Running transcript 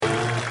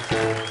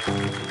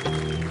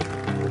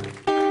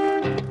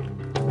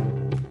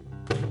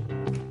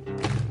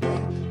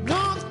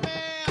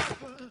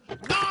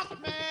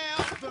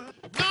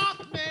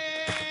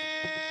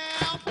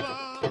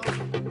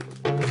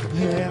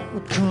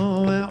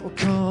we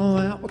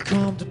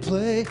come to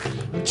play.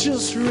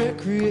 Just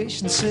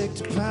recreation's sake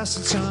to pass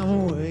the time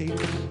away.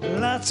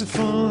 Lots of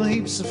fun,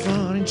 heaps of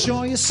fun,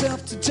 enjoy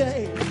yourself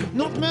today.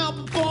 North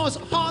Melbourne boys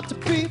are hard to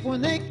beat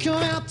when they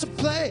come out to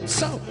play.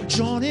 So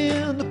join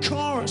in the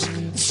chorus,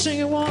 sing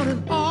it one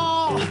and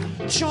all.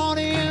 Join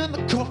in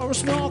the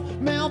chorus, North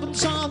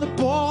Melbourne's on the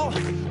ball.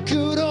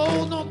 Good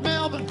old North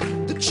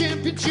Melbourne, the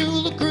champions,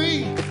 you'll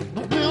agree.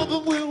 North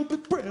Melbourne will be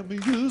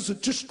premiers, so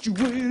just you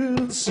wait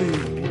and see.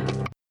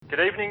 Good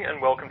evening and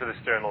welcome to the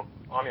Stern Look.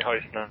 I'm your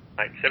host,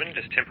 Nate Seven,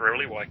 just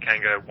temporarily while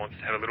Kango wants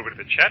to have a little bit of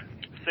a chat.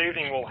 This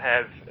evening we'll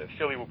have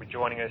Philly will be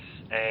joining us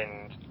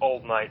and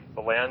old mate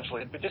the lounge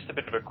lead, but just a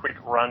bit of a quick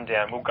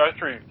rundown. We'll go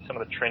through some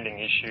of the trending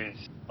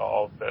issues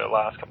of the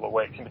last couple of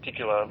weeks, in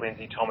particular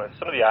Lindsay Thomas,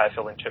 some of the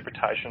AFL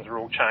interpretations,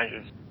 rule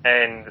changes,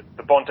 and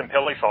the Bont and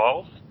Pelly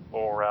files,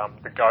 or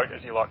the GOAT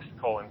as he likes to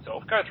call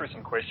himself. Go through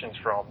some questions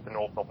from the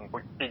North Melbourne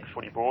Big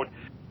Footy Board.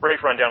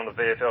 Brief rundown on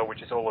the VFL,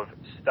 which is all of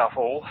stuff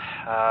all.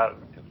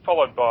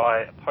 Followed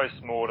by a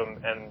post-mortem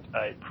and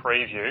a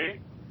preview,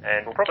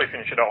 and we'll probably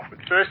finish it off. But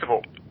first of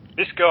all,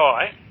 this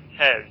guy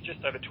has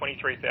just over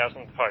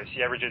 23,000 posts.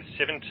 He averages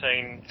 17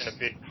 and a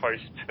bit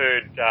posts per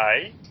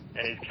day,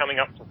 and he's coming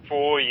up to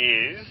 4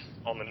 years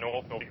on the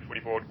North Melbourne Footy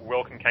Board.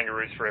 Welcome,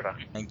 Kangaroos Forever.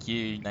 Thank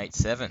you, Nate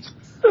Seven.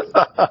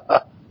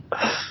 I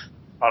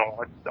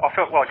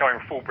felt like going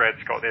full Brad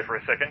Scott there for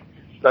a second.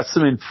 That's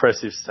some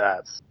impressive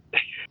stats.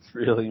 It's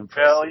really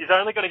impressive. Well, he's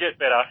only going to get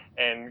better,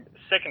 and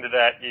second to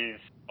that is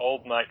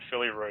old mate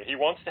Phillyroo. He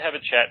wants to have a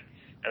chat,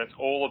 and it's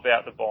all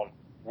about the Bont.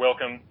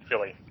 Welcome,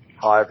 Philly.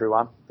 Hi,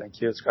 everyone.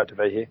 Thank you. It's great to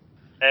be here.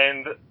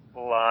 And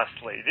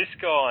lastly, this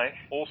guy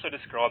also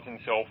describes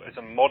himself as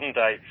a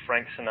modern-day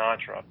Frank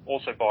Sinatra,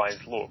 also by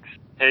his looks.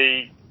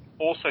 He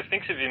also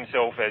thinks of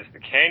himself as the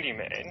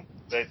Candyman,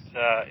 but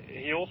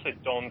he also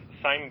dons the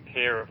same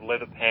pair of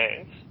leather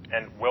pants,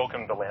 and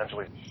welcome the lounge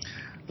list.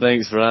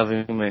 Thanks for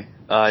having me.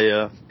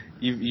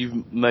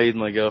 You've made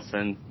my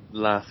girlfriend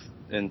laugh,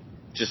 and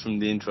just from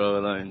the intro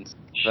alone.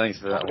 Thanks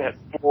for that one.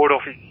 Bored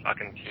off his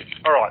fucking tits.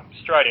 All right,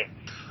 straight in.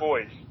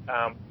 Boys,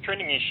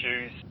 trending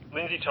issues,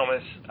 Lindsay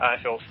Thomas,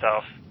 AFL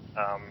stuff,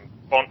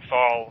 Bont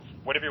files,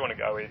 whatever you want to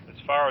go with.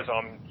 As far as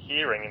I'm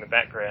hearing in the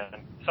background,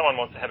 someone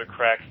wants to have a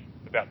crack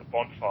about the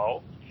Bont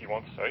files, if he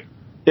wants to.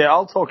 Yeah,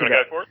 I'll talk about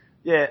it. Go for it?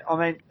 Yeah, I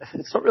mean,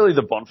 it's not really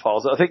the Bont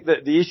files. I think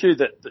that the issue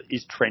that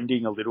is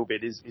trending a little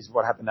bit is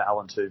what happened to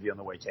Alan Tuvey on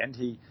the weekend.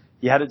 He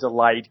had a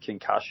delayed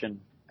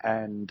concussion,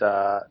 and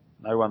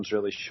no one's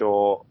really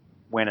sure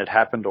when it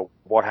happened or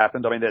what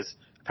happened. I mean,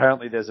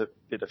 there's a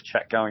bit of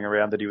chat going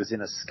around that he was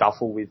in a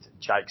scuffle with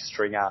Jake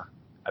Stringer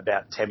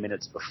about 10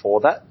 minutes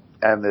before that.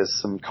 And there's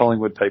some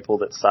Collingwood people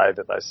that say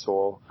that they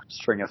saw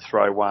Stringer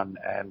throw one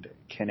and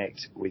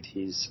connect with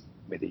his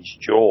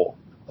jaw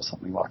or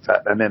something like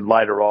that. And then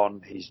later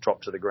on, he's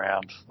dropped to the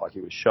ground like he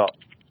was shot.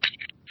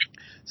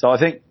 So I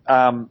think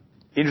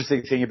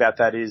interesting thing about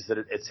that is that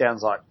it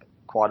sounds like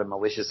quite a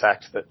malicious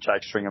act that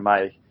Jake Stringer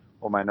may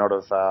or may not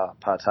have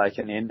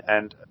partaken in.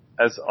 And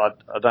as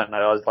I don't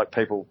know,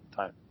 people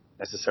don't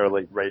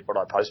necessarily read what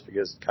I post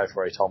because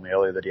K4E told me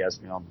earlier that he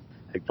has me on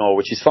ignore,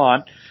 which is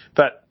fine.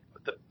 But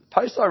the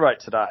post I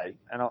wrote today,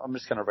 and I'm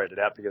just going to read it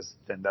out because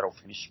then that'll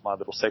finish my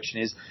little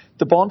section, is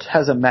the Bont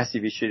has a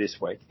massive issue this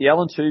week. The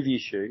Alan Tuvey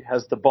issue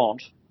has the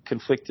Bont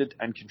conflicted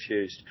and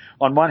confused.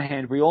 On one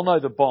hand, we all know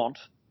the Bont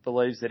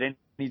believes that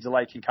any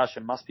delayed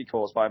concussion must be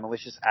caused by a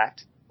malicious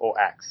act or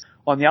acts.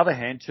 On the other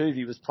hand,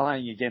 Tuvey was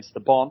playing against the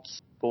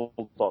Bont's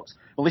Bulldogs.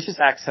 Malicious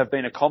acts have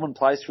been a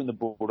commonplace from the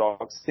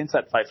Bulldogs since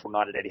that fateful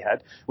night at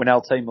Etihad when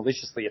LT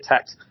maliciously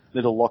attacked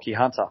little Lockie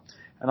Hunter.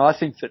 And I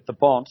think that the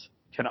Bont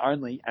can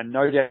only, and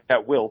no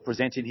doubt will,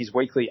 present in his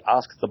weekly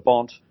Ask the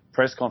Bont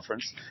press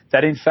conference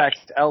that in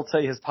fact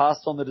LT has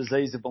passed on the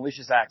disease of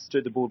malicious acts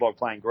to the Bulldog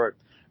playing group.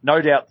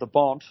 No doubt the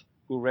Bont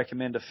will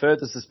recommend a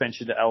further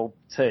suspension to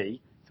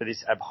LT for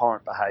this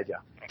abhorrent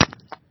behaviour.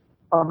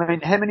 I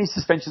mean, how many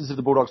suspensions have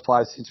the Bulldogs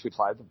players had since we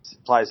played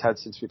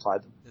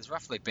them? There's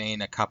roughly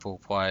been a couple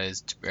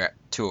players,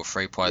 2 or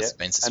 3 players have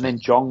been suspended. And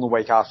then Jong the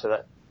week after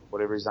that,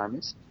 whatever his name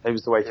is. He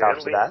was the week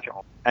after that.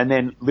 And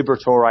then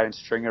Liberatore and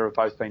Stringer have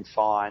both been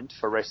fined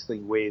for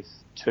wrestling with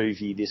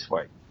Tuvey this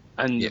week.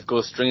 And of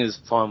course, Stringer's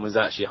fine was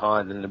actually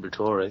higher than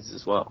Liberatore's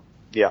as well.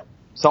 Yeah.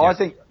 So I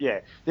think,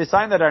 they're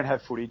saying they don't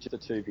have footage of the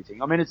Tuvey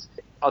thing. I mean,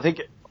 I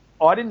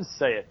didn't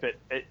see it,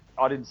 but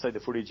I didn't see the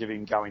footage of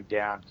him going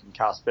down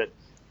concussed, but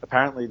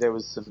apparently there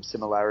was some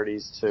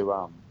similarities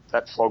to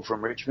that flog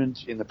from Richmond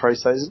in the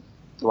pre-season.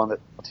 The one that,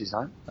 what's his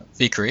name?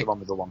 Vickery. The one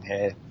with the long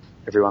hair.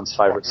 Everyone's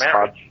favourite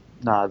spud.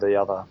 No, the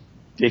other.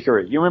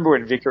 Vickery. You remember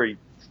when Vickery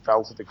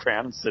fell to the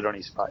ground and stood on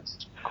his face?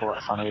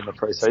 Quite funny in the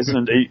pre-season.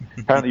 And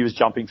apparently he was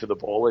jumping for the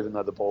ball even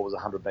though the ball was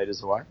 100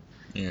 metres away.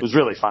 Yeah. It was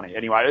really funny.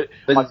 Anyway.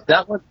 But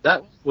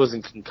that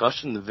wasn't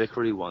concussion, the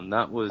Vickery one.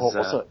 That was,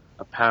 it?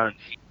 Apparent.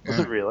 Was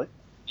it really?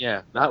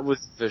 Yeah, that was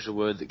the official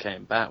word that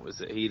came back, was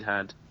that he'd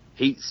had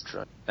heat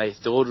stroke. They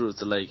thought it was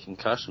delayed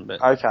concussion, but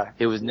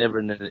he was never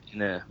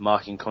in a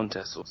marking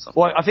contest or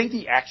something. Well, I think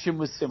the action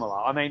was similar.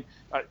 I mean,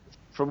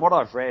 from what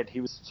I've read, he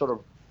was sort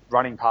of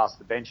running past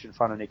the bench in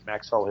front of Nick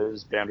Maxwell, who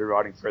was boundary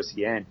riding for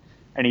SEN,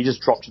 and he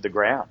just dropped to the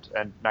ground.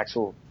 And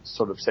Maxwell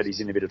sort of said he's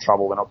in a bit of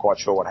trouble. We're not quite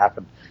sure what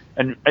happened.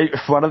 And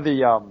one of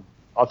the,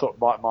 I thought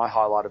my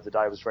highlight of the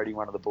day was reading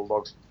one of the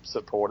Bulldogs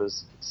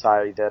supporters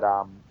say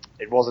that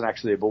it wasn't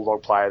actually a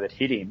Bulldog player that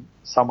hit him.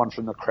 Someone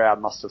from the crowd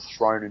must have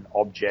thrown an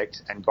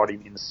object and got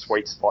him in the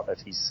sweet spot of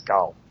his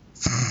skull.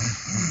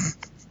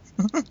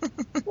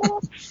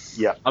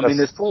 Yeah, I mean,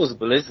 it's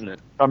plausible, isn't it?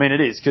 I mean,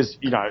 it is, because,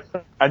 you know,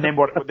 and then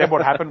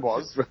what happened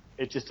was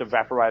it just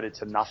evaporated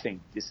to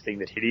nothing, this thing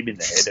that hit him in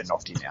the head and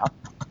knocked him out.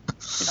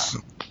 You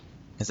know.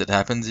 As it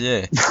happens,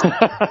 yeah.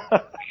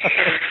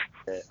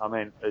 Yeah, I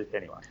mean,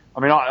 anyway. I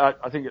mean,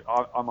 I think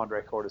I'm on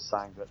record as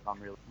saying that I'm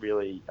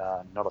really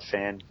not a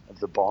fan of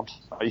the Bont.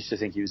 I used to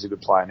think he was a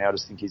good player. Now I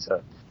just think he's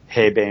a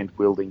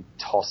hairband-wielding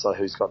tosser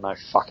who's got no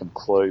fucking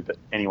clue. But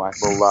anyway,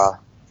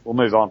 we'll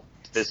move on.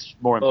 There's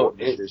more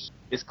important issues.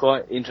 It's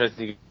quite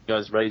interesting you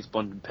guys raised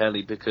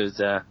Bontempelli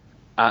because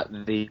at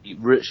the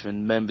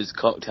Richmond members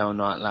cocktail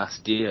night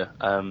last year,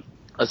 I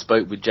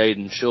spoke with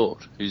Jaden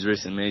Short, who's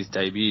recently made his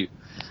debut,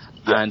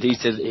 and he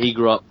said that he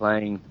grew up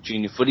playing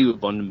junior footy with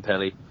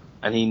Bontempelli,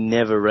 and he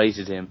never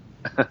rated him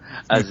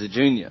as a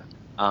junior.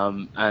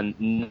 And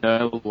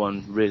no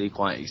one really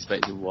quite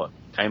expected what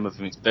came of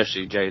him,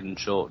 especially Jaden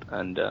Short.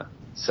 And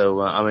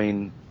so, I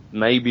mean,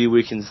 maybe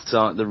we can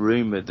start the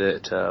rumour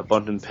that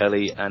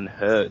Bontempelli and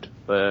Hurd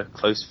were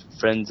close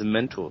friends and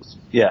mentors.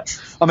 Yeah.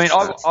 I mean,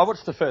 I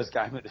watched the first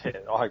game.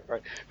 I agree.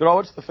 But I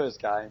watched the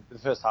first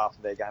half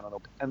of their game,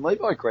 and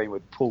Levi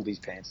Greenwood pulled his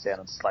pants down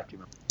and slapped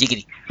him.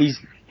 Giggity.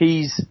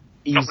 He's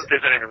Not that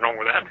there's anything wrong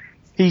with that.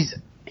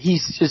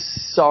 He's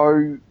just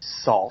so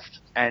soft.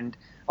 And,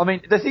 I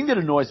mean, the thing that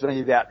annoys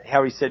me about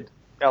how he said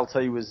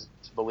LT was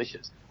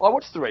malicious, I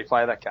watched the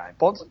replay of that game.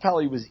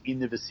 Bontempelli was in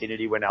the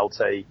vicinity when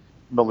LT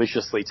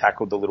maliciously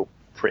tackled the little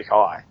prick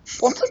eye.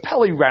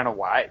 Bontempelli ran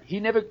away. He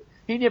never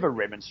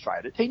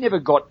remonstrated. He never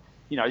got,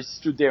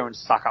 stood there and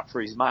stuck up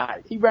for his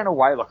mate. He ran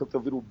away like the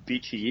little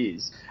bitch he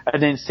is,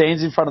 and then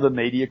stands in front of the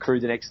media crew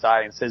the next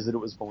day and says that it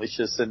was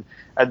malicious. And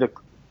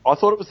I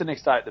thought it was the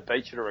next day at the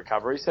beach at a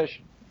recovery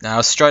session. No, it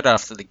was straight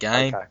after the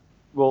game. Okay.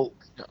 Well,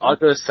 I've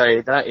got to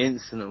say, that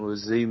incident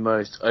was the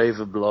most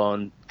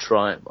overblown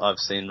triumph I've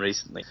seen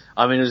recently.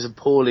 I mean, it was a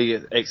poorly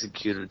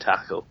executed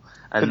tackle.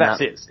 And but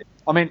that's it.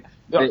 I mean,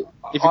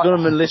 if you're going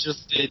to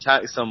maliciously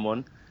attack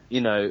someone,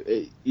 you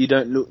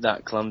don't look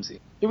that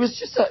clumsy. It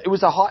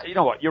was a high, you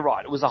know what, you're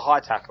right, it was a high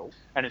tackle,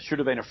 and it should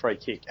have been a free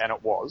kick, and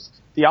it was.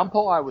 The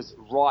umpire was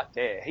right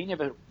there. He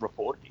never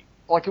reported it.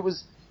 Like, it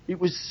was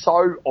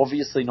so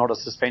obviously not a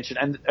suspension,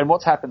 and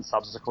what's happened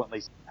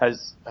subsequently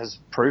has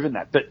proven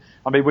that. But,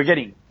 I mean, we're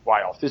getting way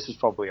off. This was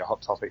probably a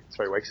hot topic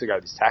 3 weeks ago,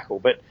 this tackle,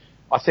 but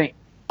I think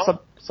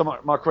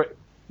my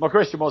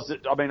question was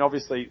that, I mean,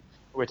 obviously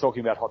we're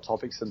talking about hot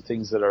topics and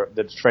things that are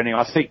trending.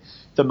 I think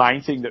the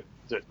main thing that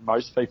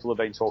most people have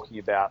been talking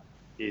about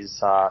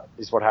is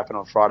what happened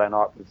on Friday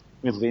night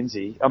with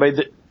Lindsay. I mean,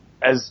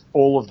 as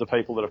all of the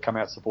people that have come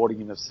out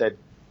supporting him have said,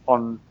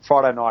 on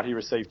Friday night he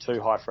received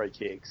 2 high free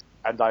kicks,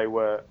 and they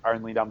were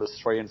only numbers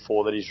 3 and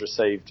 4 that he's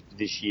received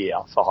this year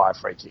for high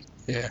free kicks.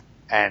 Yeah.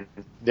 And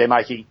they're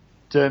making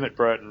Dermot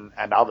Burton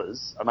and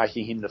others are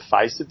making him the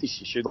face of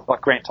this issue.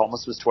 Like Grant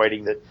Thomas was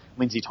tweeting that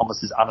Lindsay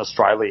Thomas is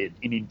un-Australian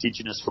in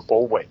Indigenous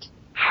Football Week.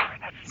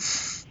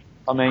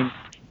 I mean,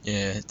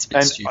 yeah, it's a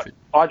bit stupid.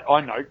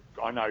 I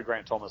know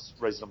Grant Thomas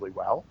reasonably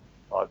well.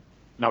 I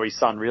know his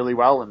son really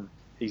well, and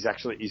he's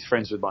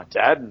friends with my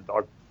dad, and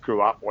I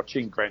grew up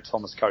watching Grant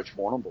Thomas coach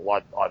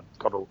Warrnambool. I've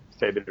got a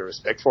fair bit of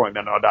respect for him,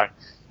 and I don't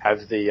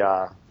have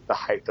the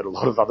hate that a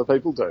lot of other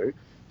people do.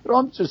 But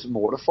I'm just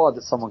mortified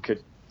that someone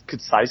could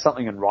say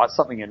something and write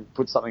something and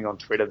put something on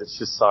Twitter that's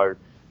just so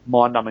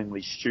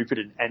mind-numbingly stupid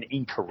and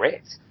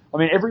incorrect. I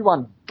mean,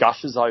 everyone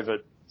gushes over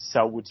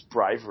Selwood's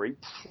bravery,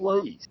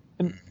 please.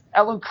 And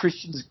Alan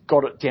Christian's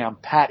got it down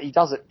pat. He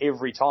does it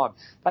every time.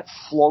 That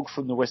flog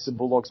from the Western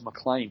Bulldogs,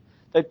 McLean,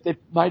 they've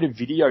made a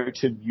video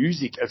to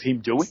music of him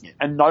doing it,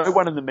 and no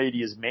one in the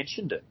media has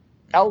mentioned it.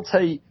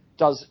 LT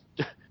does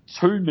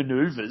 2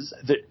 manoeuvres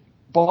that,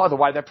 by the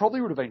way, they probably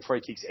would have been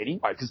free kicks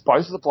anyway, because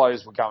both of the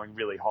players were going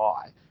really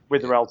high,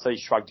 whether LT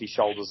shrugged his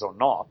shoulders or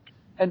not.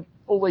 And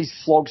all these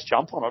flogs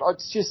jump on it.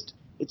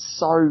 It's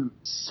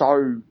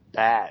so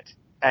bad.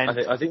 And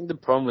I think the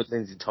problem with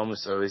Lindsay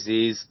Thomas, though, is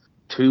he's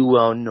too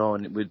well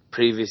known with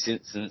previous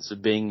incidents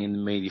of being in the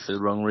media for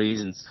the wrong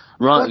reasons,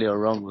 rightly or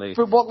wrongly.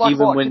 But what?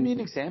 Give me an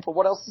example.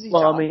 What else has he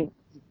done? Well, I mean,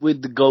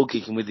 with the goal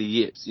kicking, with the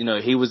yips,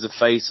 he was the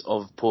face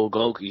of poor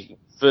goal kicking.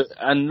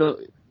 And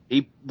look,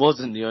 he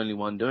wasn't the only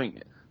one doing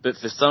it. But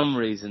for some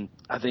reason,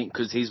 I think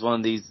because he's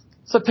one of these...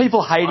 So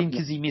people hate him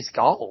because he missed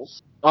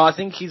goals? Oh, I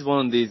think he's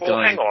one of these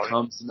guys who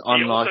becomes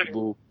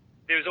unlikable.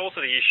 There was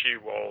also the issue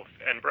of,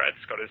 and Brad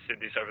Scott has said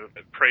this over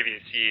the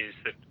previous years,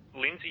 that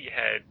Lindsay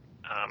had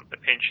a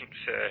penchant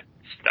for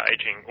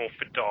staging or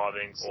for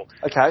diving.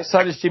 Okay,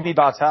 so does Jimmy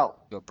Bartel.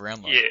 Got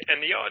Brownlow. Yeah,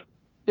 and the odd...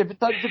 Yeah,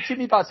 but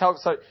Jimmy Bartel,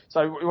 so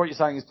what you're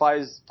saying is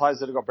players that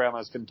have got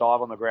Brownlows can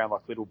dive on the ground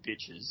like little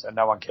bitches and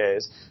no one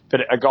cares.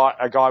 But a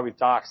guy with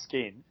dark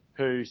skin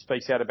who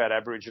speaks out about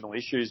Aboriginal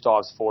issues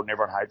dives forward and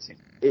everyone hates him.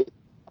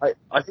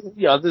 I think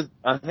the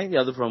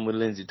other problem with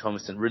Lindsay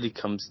Thomas really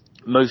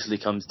mostly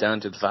comes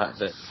down to the fact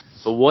that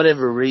for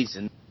whatever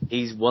reason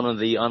he's one of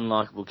the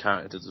unlikable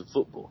characters of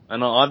football,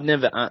 and I've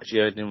never actually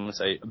heard anyone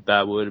say a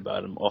bad word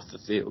about him off the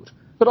field.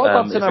 But I'd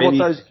love to know what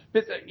those.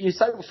 But you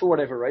say for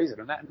whatever reason,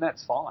 and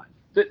that's fine.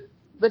 But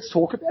let's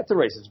talk about the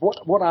reasons.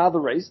 What are the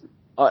reasons?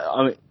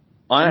 I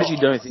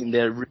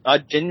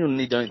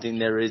genuinely don't think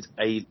there is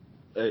a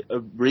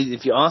reason.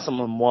 If you ask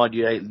someone why do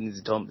you hate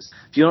Lindsay Thomas,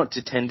 if you went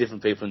to 10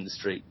 different people in the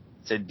street,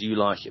 said do you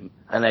like him,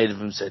 and 8 of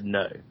them said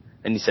no,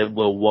 and you said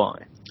well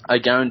why, I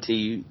guarantee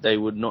you they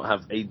would not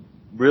have a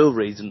real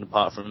reason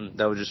apart from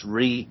they would just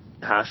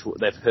rehash what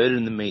they've heard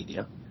in the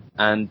media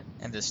and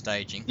the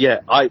staging. Yeah,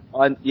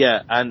 and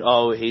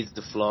he's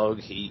the flog,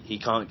 he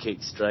can't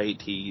kick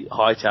straight, he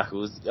high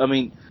tackles. I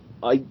mean,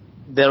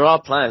 there are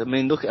players. I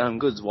mean, look at Adam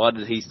Goods. Why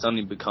did he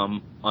suddenly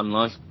become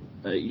unlike?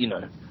 Well, it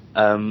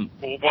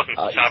wasn't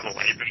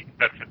suddenly,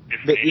 but that's a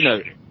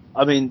different issue.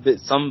 I mean, but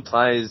some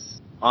players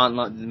aren't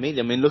like the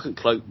media. I mean, look at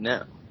Cloak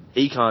now.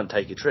 He can't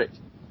take a trick,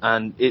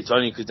 and it's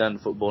only because down to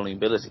footballing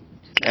ability.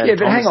 And yeah,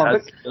 but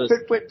Thomas hang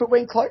on. But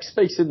when Cloak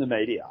speaks in the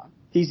media,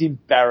 he's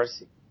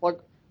embarrassing. Like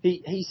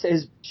he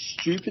says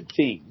stupid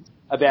things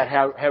about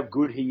how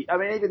good he. I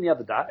mean, even the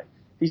other day.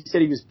 He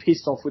said he was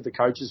pissed off with the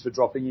coaches for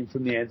dropping him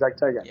from the Anzac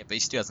Day game. Yeah, but he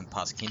still hasn't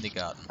passed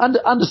kindergarten.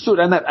 Understood,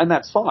 and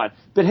that's fine.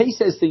 But he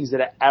says things that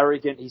are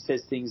arrogant. He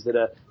says things that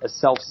are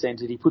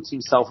self-centered. He puts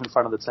himself in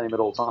front of the team at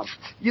all times.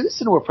 You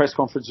listen to a press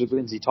conference with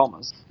Lindsay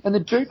Thomas, and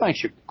the dude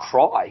makes you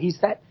cry. He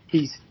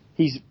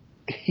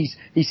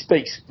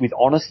speaks with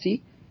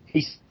honesty.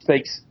 He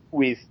speaks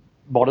with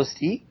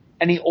modesty,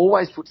 and he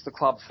always puts the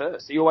club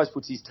first. He always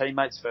puts his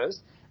teammates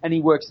first, and he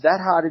works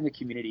that hard in the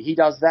community. He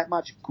does that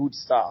much good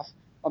stuff.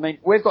 I mean,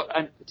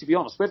 to be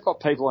honest, we've got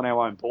people on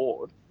our own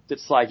board that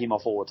slag him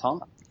off all the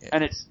time. Yeah.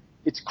 And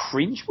it's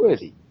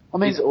cringeworthy. I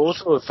mean, it's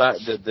also a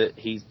fact that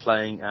he's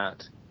playing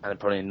at, and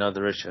probably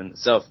another issue in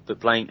itself, but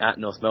playing at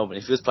North Melbourne.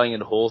 If he was playing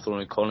at Hawthorn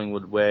or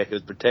Collingwood where he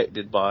was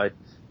protected by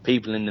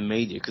people in the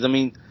media, because I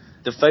mean,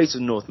 the face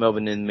of North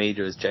Melbourne in the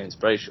media is James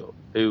Brayshaw,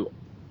 who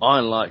I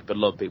like, but a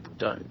lot of people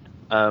don't.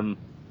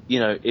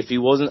 If he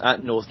wasn't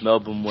at North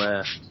Melbourne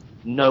where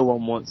no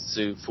one wants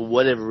to, for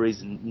whatever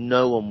reason,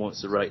 no one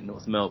wants to rate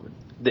North Melbourne,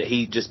 that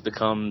he just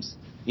becomes,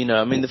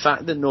 the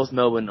fact that North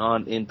Melbourne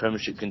aren't in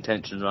Premiership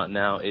contention right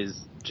now is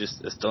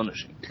just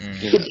astonishing.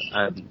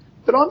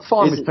 But I'm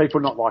fine with people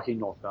not liking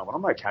North Melbourne.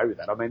 I'm okay with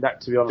that. I mean,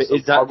 that, to be honest,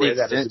 I wear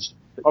that as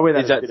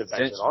a bit of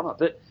badge of honour.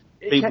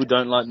 People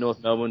don't like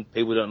North Melbourne.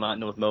 People don't like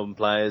North Melbourne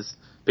players.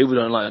 People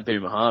don't like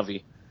Peter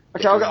Harvey.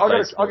 Okay, I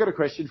got a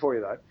question for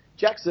you though.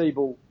 Jack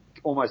Zeeble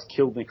almost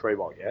killed Nick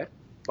Rewalt, yeah?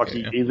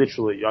 He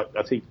literally,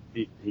 I think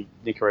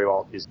Nick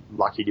Rewalt is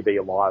lucky to be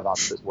alive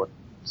after what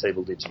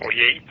Zeeble did to him. Well,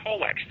 yeah, he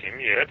poleaxed him,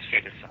 yeah, that's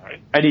fair to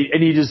say.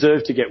 And he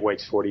deserved to get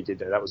weeks for what he did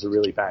there. That was a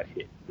really bad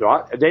hit,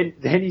 right? And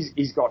then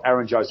he's got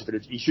Aaron Joseph,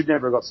 and he should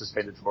never have got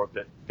suspended for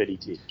it, but he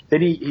did.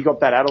 Then he got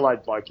that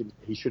Adelaide bloke, and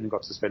he shouldn't have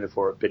got suspended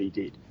for it, but he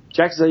did.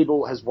 Jack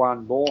Zeeble has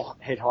won more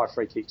head-high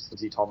free kicks than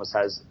Lindsay Thomas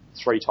has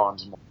 3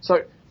 times more.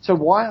 So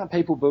why aren't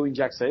people booing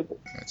Jack Zeeble?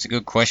 That's a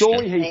good question.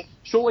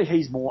 Surely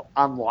he's more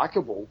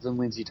unlikable than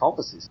Lindsay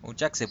Thomas is. Well,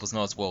 Jack Zeeble's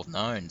not as well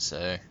known,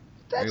 so...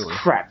 That's really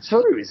crap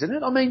too, isn't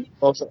it? I mean...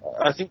 Also,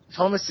 I think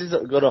Thomas has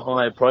got a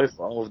higher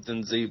profile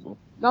than Zeeble.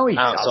 No, he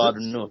doesn't. Outside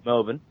of North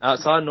Melbourne.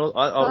 Outside North...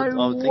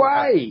 No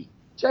way!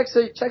 Jack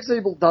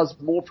Zeeble does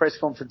more press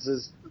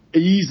conferences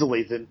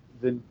easily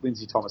than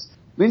Lindsay Thomas.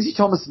 Lindsay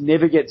Thomas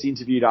never gets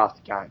interviewed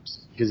after games.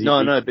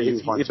 But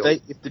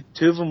if the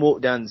two of them walk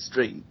down the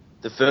street,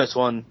 the first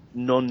one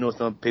non-North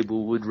Melbourne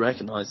people would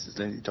recognise as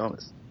Lindsay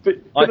Thomas. But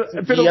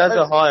he has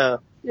a higher...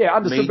 Yeah,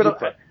 understood,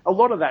 but a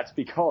lot of that's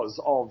because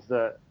of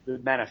the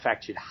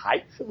manufactured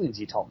hate for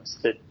Lindsay Thomas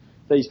that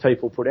these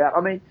people put out.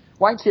 I mean,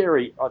 Wayne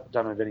Carey, I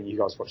don't know if any of you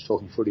guys watch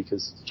Talking Footy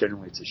because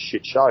generally it's a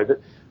shit show, but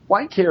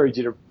Wayne Carey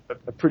did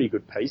a pretty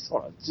good piece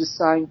on it, just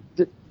saying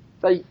that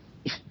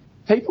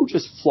people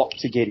just flock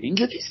to get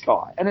into this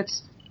guy. And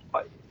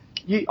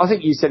I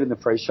think you said in the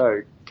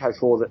pre-show,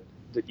 K4,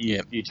 that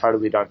you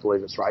totally don't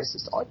believe it's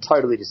racist. I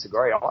totally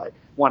disagree. I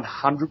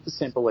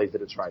 100% believe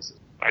that it's racist.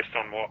 Based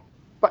on what?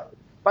 But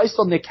based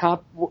on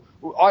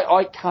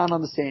I can't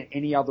understand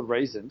any other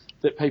reason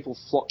that people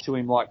flock to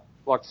him like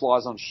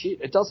flies on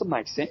shit. It doesn't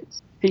make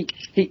sense.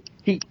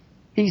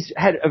 He's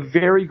had a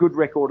very good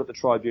record at the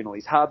tribunal.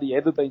 He's hardly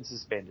ever been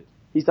suspended.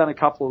 He's done a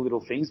couple of little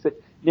things, but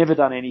never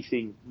done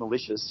anything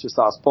malicious. Just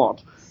ask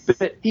Bont.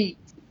 But he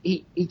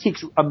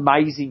kicks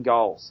amazing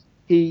goals.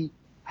 He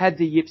had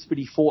the yips, but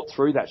he fought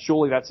through that.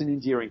 Surely that's an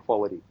endearing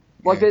quality.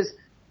 I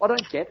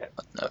don't get it.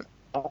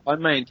 No. I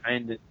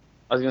maintain that.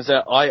 I was going to say,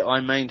 I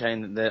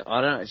maintain that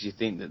I don't actually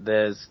think that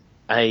there's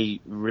a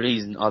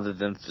reason other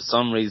than for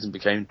some reason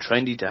became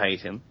trendy to hate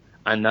him,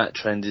 and that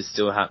trend is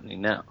still happening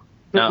now.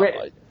 I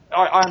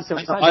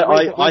understand what you're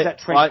saying. Where's that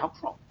trend come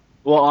from?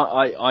 Well,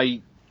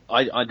 I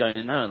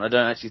don't know, and I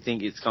don't actually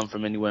think it's come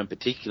from anywhere in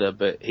particular,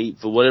 but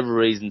for whatever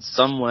reason,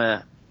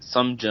 somewhere,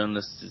 some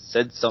journalist has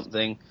said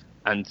something,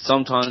 And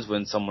sometimes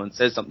when someone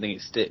says something,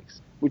 it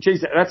sticks. Which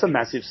is, that's a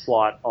massive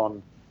slight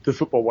on the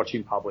football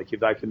watching public if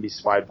they can be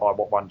swayed by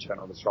what one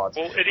journalist writes.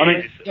 Well,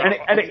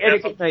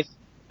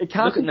 it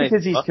can't be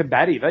because he's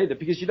combative either,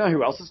 because you know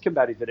who else is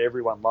combative that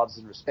everyone loves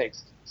and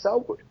respects?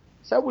 Selwood.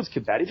 Selwood's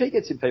combative. He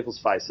gets in people's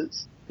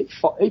faces.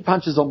 He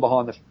punches on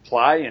behind the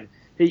play, and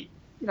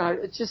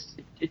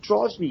it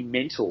drives me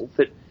mental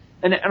that,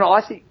 and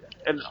I think,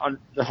 and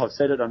I've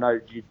said it, I know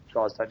you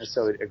guys don't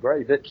necessarily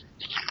agree, but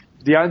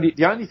the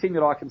only thing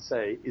that I can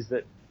see is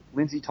that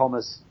Lindsay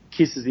Thomas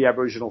kisses the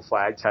Aboriginal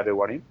flag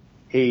tattoo on him.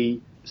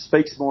 He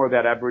speaks more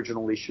about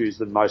Aboriginal issues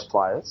than most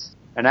players,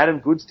 and Adam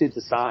Goodes did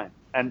the same.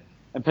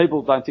 And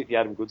people don't think the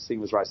Adam Goodes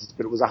thing was racist,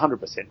 but it was 100%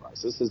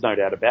 racist. There's no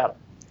doubt about it.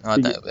 I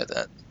don't know about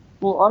that.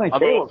 Well,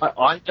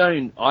 I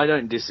don't care. I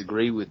don't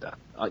disagree with that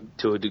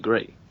to a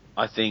degree.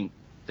 I think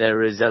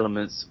there is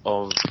elements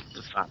of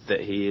the fact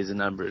that he is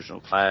an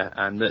Aboriginal player,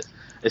 and that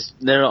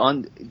there are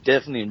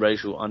definitely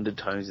racial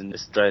undertones in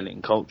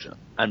Australian culture,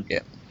 and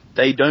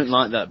they don't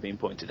like that being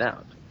pointed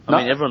out.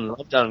 I mean, everyone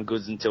loved Adam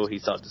Goodes until he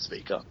started to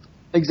speak up.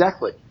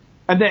 Exactly.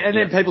 And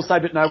then people say,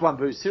 but no one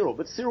boos Cyril.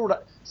 But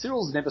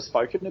Cyril's never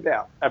spoken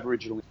about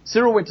Aboriginal.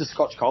 Cyril went to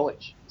Scotch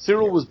College.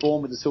 Cyril was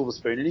born with a silver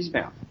spoon in his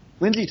mouth.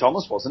 Lindsay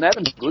Thomas wasn't.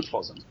 Adam Goodes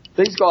wasn't.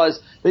 These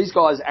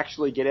guys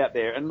actually get out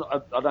there, and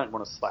I don't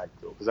want to slag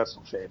Cyril because that's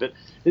not fair, but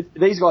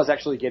these guys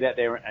actually get out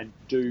there and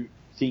do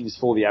things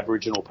for the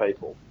Aboriginal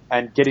people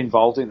and get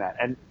involved in that.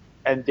 And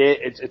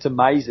it's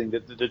amazing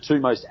that the two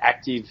most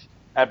active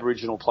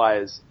Aboriginal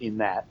players in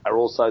that are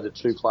also the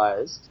two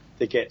players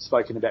that get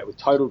spoken about with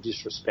total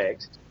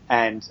disrespect.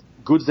 And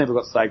Goodes never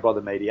got slagged by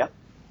the media,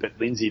 but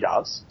Lindsay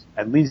does.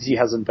 And Lindsay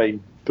hasn't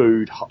been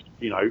booed,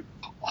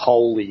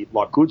 wholly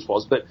like Goodes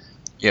was. But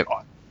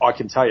I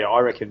can tell you, I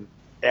reckon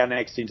our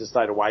next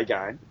interstate away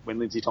game, when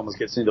Lindsay Thomas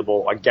gets into the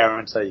ball, I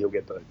guarantee he'll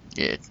get booed.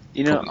 Yeah.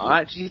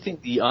 I actually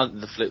think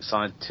the flip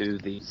side to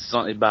the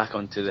slightly back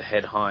onto the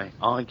head high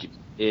argument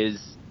is,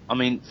 I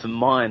mean, for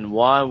mine,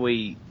 why are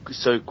we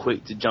so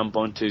quick to jump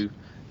onto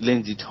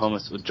Lindsay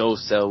Thomas or Joel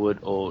Selwood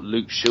or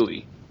Luke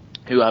Shuey,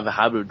 who have a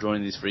habit of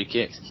drawing these free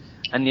kicks,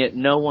 and yet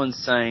no one's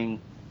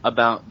saying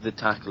about the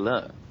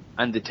tackler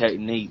and the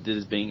technique that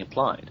is being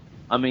applied?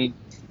 I mean...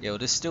 Yeah, well,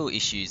 there's still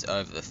issues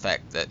over the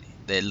fact that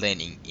they're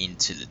leaning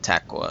into the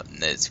tackler,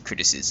 and there's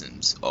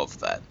criticisms of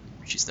that,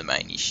 which is the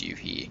main issue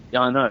here.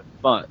 Yeah, I know,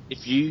 but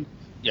if you...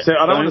 Yeah, so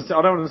I don't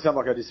want to sound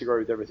like I disagree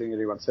with everything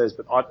anyone says,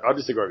 but I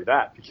disagree with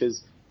that,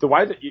 because the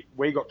way that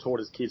we got taught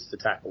as kids to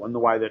tackle, and the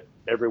way that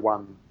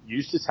everyone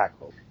used to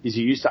tackle, is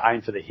you used to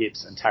aim for the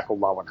hips and tackle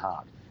low and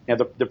hard. Now,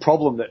 the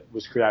problem that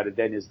was created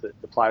then is that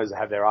the players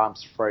have their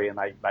arms free and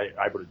they're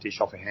able to dish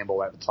off a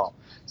handball out the top.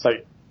 So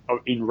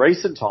in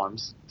recent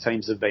times,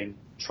 teams have been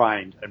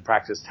trained and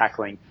practiced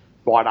tackling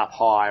right up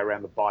high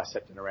around the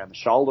bicep and around the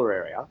shoulder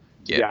area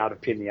to be able to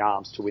pin the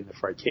arms to win the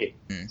free kick.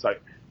 So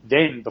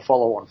then the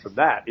follow-on from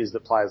that is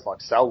that players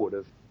like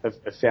Selwood have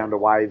found a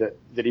way that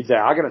if they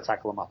are going to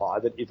tackle them up high,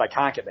 that if they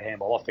can't get the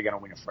handball off, they're going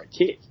to win a free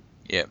kick.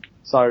 Yeah.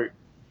 So,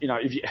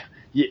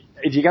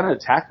 if you're going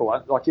to tackle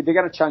it, like if they're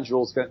going to change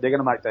rules, they're going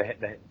to make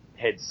the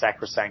head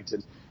sacrosanct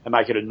and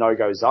make it a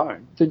no-go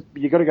zone, then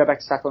you've got to go back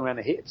to tackling around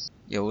the hips.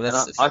 Yeah, well,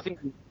 that's... I think...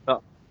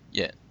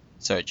 yeah.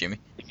 Sorry, Jimmy.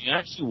 If you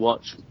actually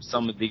watch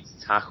some of these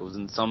tackles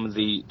and some of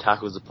the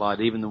tackles applied,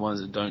 even the ones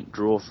that don't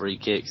draw free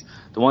kicks,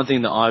 the one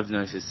thing that I've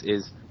noticed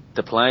is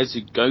the players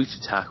who go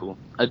to tackle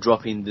are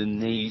dropping the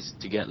knees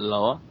to get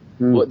lower.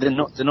 Well, they're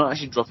not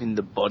actually dropping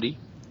the body.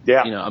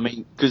 Yeah. I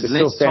mean, because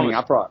Lindsay standing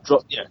upright.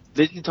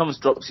 Lindsay Thomas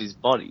drops his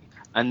body,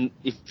 and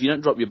if you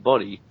don't drop your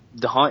body,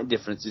 the height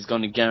difference is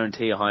going to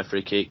guarantee a high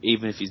free kick,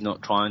 even if he's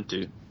not trying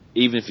to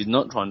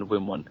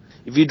win one.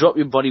 If you drop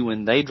your body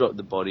when they drop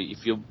the body,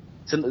 if you're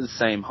still at the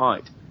same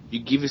height,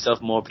 you give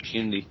yourself more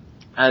opportunity.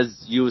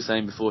 As you were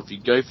saying before, if you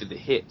go for the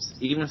hips,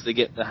 even if they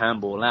get the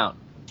handball out,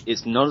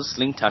 it's not a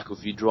sling tackle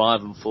if you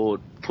drive them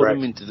forward, put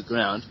them into the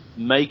ground,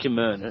 make them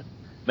earn it,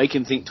 make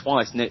them think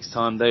twice next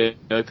time they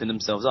open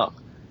themselves up.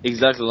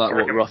 Exactly like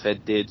what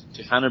Roughhead did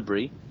to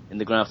Hanbury in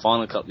the grand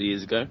final a couple of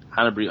years ago.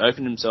 Hanbury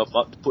opened himself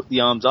up to put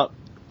the arms up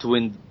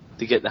to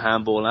get the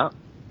handball out.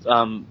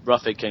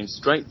 Roughhead came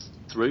straight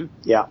through,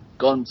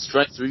 gone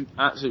straight through,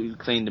 absolutely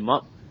cleaned him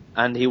up,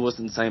 and he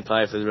wasn't the same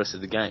player for the rest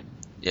of the game.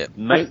 Yeah,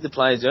 make the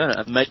players earn it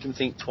and make them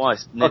think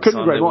twice. I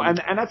couldn't agree more, and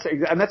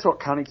that's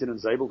what Cunnington and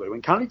Zeeble do.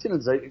 And Cunnington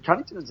and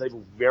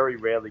Zeeble very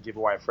rarely give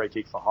away a free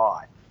kick for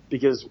high,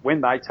 because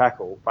when they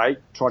tackle, they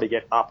try to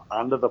get up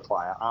under the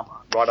player,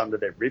 right under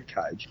their rib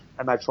cage,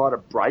 and they try to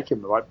break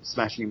him by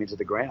smashing him into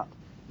the ground.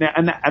 Now,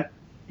 and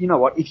you know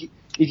what?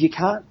 If you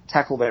can't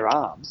tackle their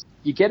arms,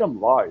 you get them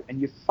low and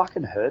you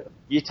fucking hurt them.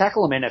 You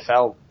tackle them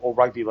NFL or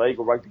rugby league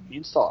or rugby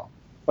union style.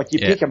 Like you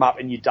pick them up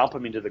and you dump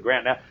them into the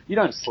ground. Now, you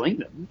don't sling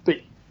them, but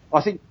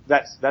I think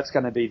that's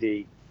going to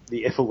be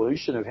the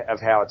evolution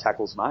of how a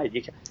tackle's made.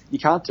 You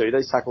can't do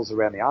these tackles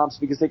around the arms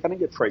because they're going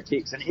to get free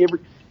kicks. And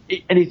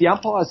if the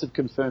umpires have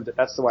confirmed that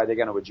that's the way they're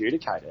going to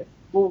adjudicate it,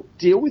 well,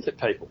 deal with it,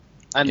 people.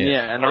 And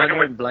and I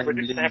don't blame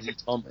Lindsay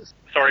Thomas.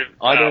 Sorry,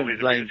 I don't Liz,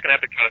 blame. we're just going to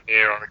have to cut it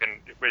there, I reckon,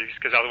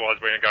 because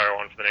otherwise we're going to go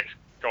on for the next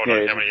God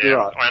knows how many you're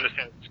hours. right. I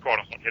understand it's quite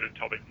a hot-headed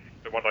topic,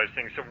 but one of those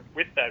things. So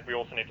with that, we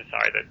also need to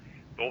say that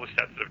all the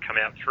stats that have come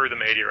out through the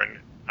media, and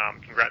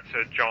congrats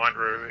to Giant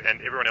Roo and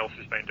everyone else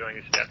who's been doing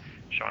this stat,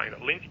 showing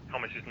that Lindsay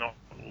Thomas is not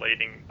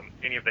leading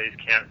any of these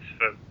counts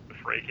for the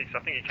free kicks. I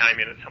think he came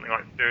in at something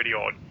like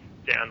 30-odd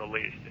down the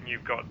list, and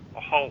you've got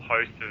a whole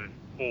host of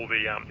all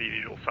the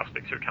usual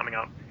suspects who are coming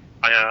up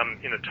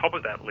in the top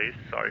of that list.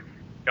 So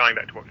going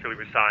back to what Philly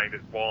was saying,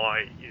 that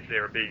why is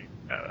there a big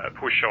a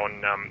push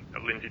on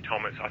Lindsay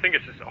Thomas? I think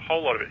it's just a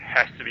whole lot of it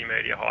has to be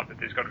media hype, but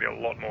there's got to be a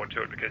lot more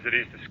to it because it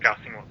is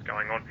discussing what's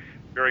going on.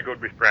 Very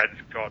good with Brad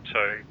Scott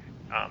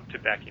to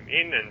back him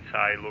in and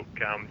say, look,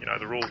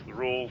 the rules are the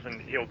rules,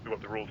 and he'll do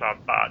what the rules are,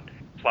 but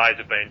players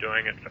have been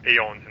doing it for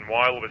eons, and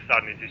why all of a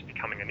sudden is this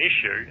becoming an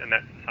issue? And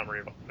that's the summary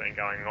of what's been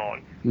going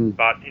on.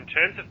 But in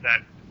terms of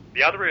that,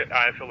 the other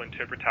AFL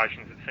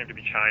interpretations that seem to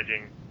be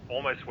changing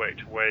almost week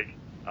to week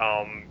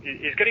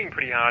is getting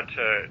pretty hard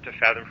to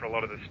fathom for a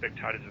lot of the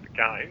spectators of the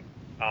game.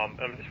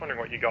 I'm just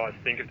wondering what you guys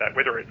think of that,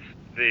 whether it's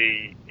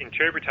the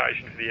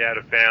interpretation for the out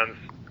of bounds,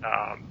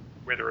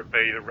 whether it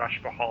be the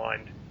rush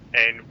behind,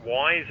 and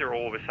why is there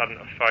all of a sudden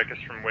a focus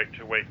from week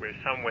to week where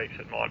some weeks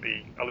it might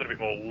be a little bit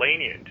more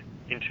lenient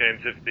in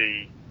terms of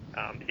the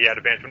out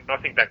of bounds. When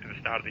I think back to the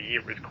start of the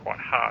year, it was quite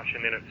harsh,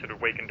 and then it sort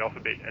of weakened off a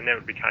bit, and then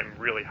it became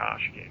really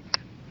harsh again.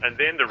 And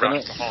then the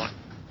rush behind.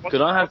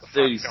 Could I have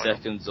 30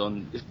 seconds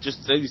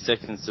just 30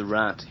 seconds to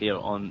rant here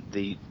on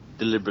the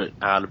deliberate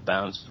out of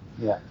bounds?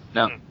 Yeah.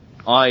 Now,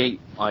 I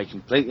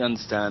completely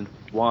understand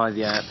why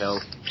the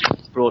AFL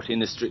brought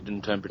in a strict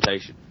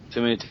interpretation.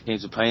 Too many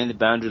teams were playing the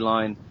boundary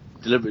line,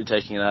 deliberately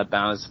taking it out of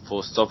bounds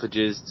for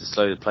stoppages to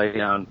slow the play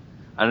down,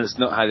 and it's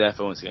not how the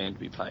AFL wants the game to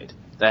be played.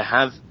 They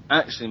have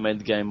actually made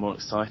the game more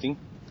exciting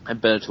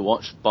and better to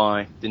watch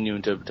by the new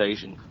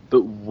interpretation.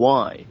 But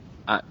why?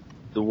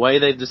 The way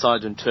they've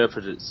decided to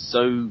interpret it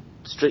so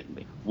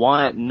strictly,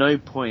 why at no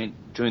point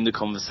during the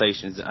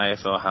conversations at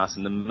AFL House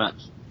and the match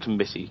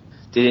committee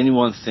did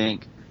anyone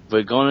think, if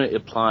we're going to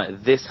apply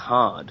it this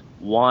hard,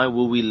 why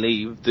will we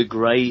leave the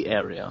grey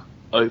area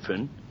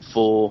open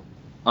for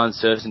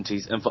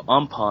uncertainties and for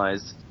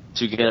umpires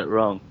to get it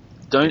wrong?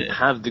 Don't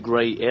have the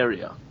grey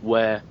area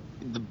where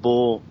the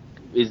ball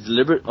is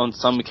deliberate on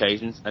some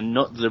occasions and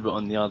not deliberate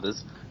on the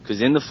others,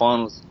 because in the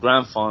finals,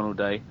 grand final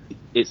day,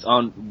 it's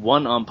on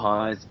one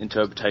umpire's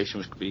interpretation,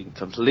 which could be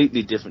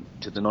completely different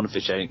to the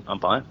non-officiating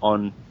umpire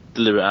on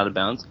deliberate out of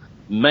bounds.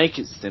 Make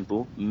it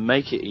simple,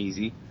 make it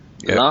easy.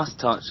 Yep. Last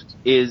touch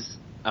is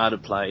out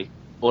of play,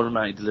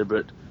 automatic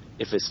deliberate.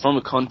 If it's from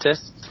a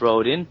contest, throw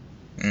it in.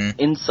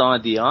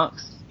 Inside the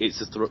arcs, it's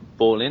a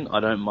ball in. I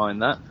don't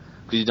mind that,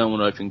 because you don't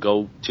want to open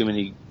goal, too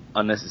many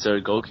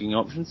unnecessary goal kicking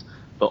options.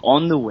 But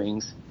on the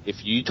wings,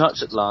 if you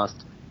touch it last,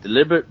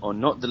 deliberate or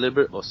not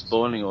deliberate or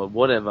spoiling or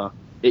whatever,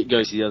 it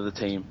goes to the other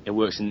team. It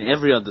works in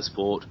every other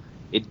sport.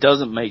 It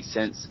doesn't make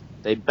sense.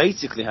 They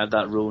basically have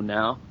that rule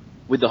now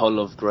with the whole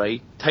of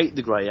grey. Take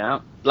the grey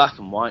out, black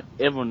and white.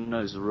 Everyone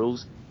knows the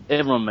rules.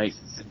 Everyone makes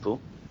it simple.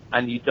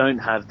 And you don't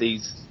have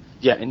these,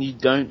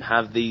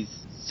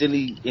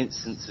 silly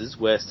instances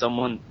where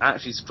someone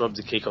actually scrubs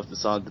a kick off the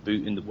side of the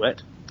boot in the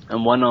wet,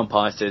 and one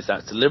umpire says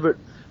that's deliberate.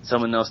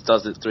 Someone else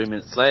does it 3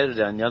 minutes later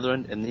down the other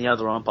end, and the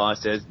other umpire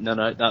says, no,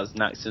 that was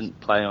an accident,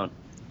 play on.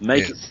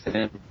 Make it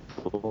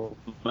simple,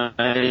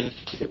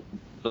 make it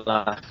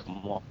black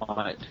and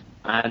white,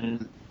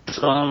 and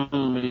some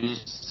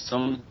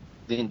of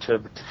the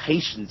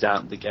interpretations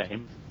out of the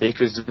game,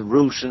 because the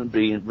rules shouldn't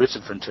be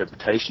written for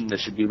interpretation, they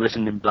should be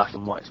written in black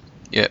and white.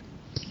 Yeah,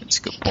 that's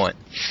a good point.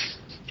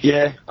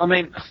 Yeah, I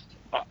mean,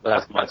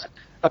 That's my...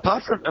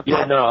 apart from I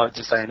was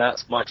just saying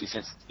that's my 2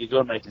 cents. You've got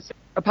to make it simple.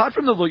 Apart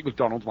from the Luke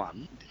McDonald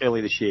one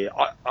earlier this year,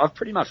 I've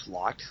pretty much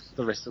liked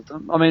the rest of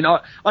them. I mean, I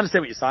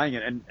understand what you're saying,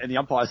 and the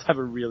umpires have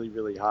a really,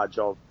 really hard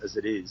job as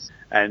it is.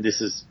 And this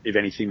has, if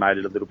anything, made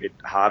it a little bit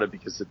harder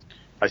because it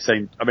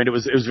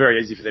was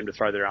very easy for them to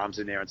throw their arms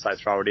in there and say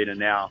throw it in, and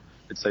now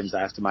it seems they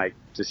have to make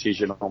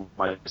decision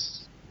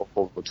almost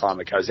all the time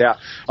it goes out.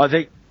 I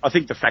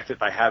think the fact that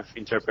they have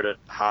interpreted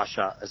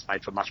harsher has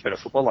made for much better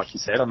football, like you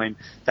said. I mean,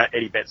 that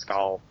Eddie Betts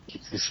goal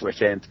this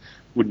weekend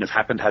wouldn't have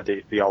happened had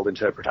the old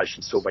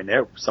interpretation still been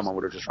there. Someone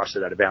would have just rushed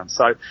it out of bounds.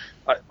 So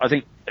I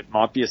think it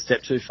might be a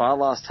step too far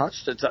last touch.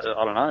 I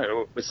don't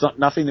know. It's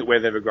nothing that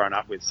we've ever grown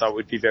up with, so it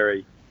would be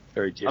very,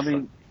 very different. I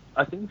mean,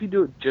 I think if you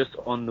do it just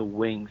on the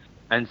wings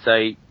and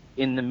say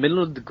in the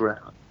middle of the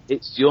ground,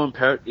 it's your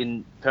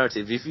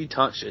imperative, if you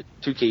touch it,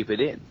 to keep it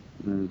in.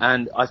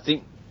 And I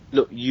think,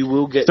 look, you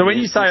will get... So when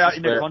you say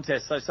in the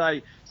contest, so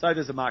say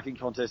there's a marking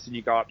contest and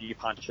you go up, you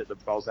punch it, the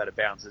ball's out of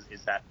bounds,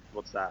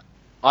 what's that?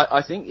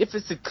 I think if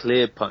it's a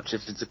clear punch,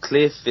 if it's a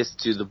clear fist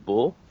to the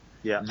ball,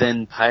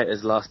 then pay it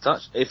as last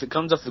touch. If it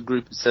comes off a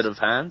group set of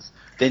hands,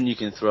 then you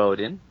can throw it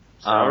in.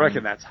 So I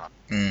reckon that's hard.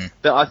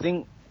 But I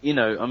think,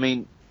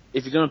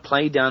 if you're going to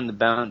play down the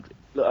boundary...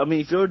 Look, I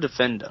mean, if you're a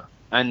defender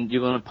and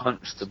you're going to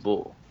punch the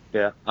ball,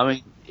 even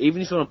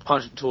if you want to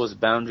punch it towards the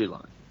boundary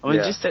line, I mean,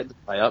 just set the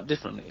play up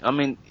differently. I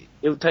mean,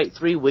 it would take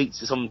 3 weeks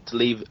for someone to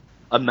leave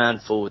a man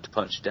forward to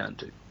punch it down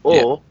to.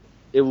 Or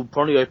it will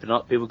probably open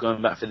up people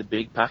going back for the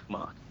big pack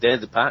mark. There's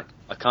the pack.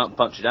 I can't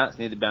punch it out. It's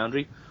near the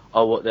boundary.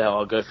 Oh, what the hell?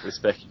 I'll go for a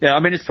specky. Yeah, I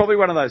mean, it's probably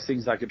one of those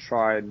things they could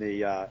try in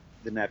the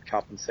NAB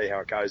Cup and see how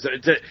it goes.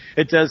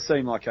 It does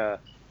seem like a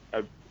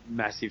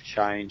massive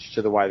change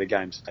to the way the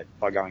game's played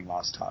by going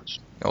last touch.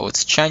 Well,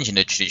 it's changing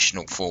the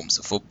traditional forms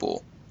of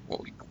football.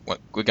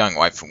 We're going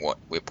away from what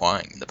we're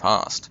playing in the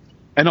past.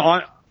 And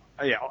I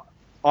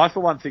for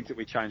one think that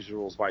we changed the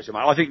rules way too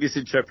much. I think this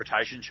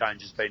interpretation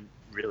change has been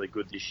really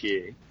good this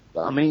year.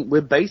 I mean,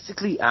 we're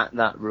basically at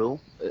that rule,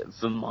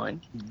 for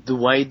mine. The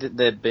way that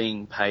they're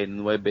being paid and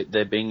the way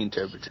they're being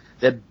interpreted,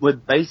 we're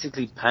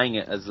basically paying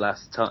it as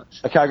last touch.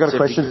 Okay, I've got a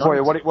question for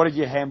you. What did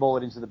you handball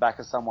it into the back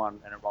of someone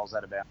and it rolls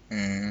out of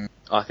bounds?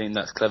 I think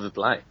that's clever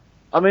play.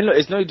 I mean, look,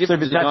 it's no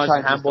different to guys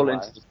handball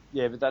into the...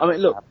 Yeah, but that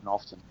doesn't happen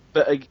often.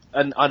 But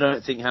and I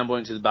don't think handball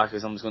into the back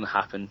of someone's going to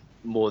happen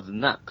more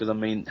than that, because, I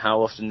mean,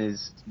 how often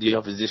is the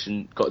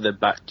opposition got their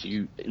back to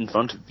you in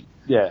front of you?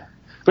 Yeah.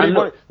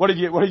 But what if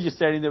you're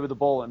standing there with the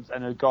ball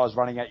and a guy's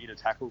running at you to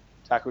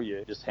tackle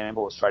you, just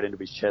handball it straight into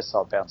his chest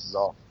so it bounces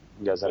off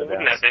and goes out of bounds?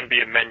 Wouldn't that then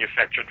be a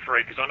manufactured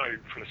free? Because I know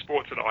from the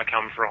sports that I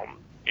come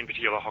from, in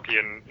particular hockey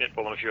and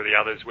netball and a few of the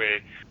others, where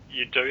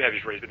you do have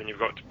your frees, but then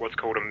you've got what's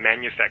called a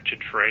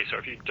manufactured free.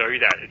 So if you do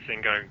that, it's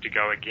then going to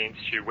go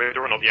against you. Whether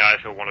or not the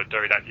AFL want to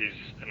do that is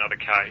another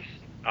case.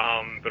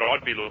 But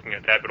I'd be looking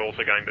at that, but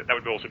also going, but that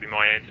would also be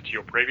my answer to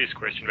your previous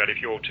question about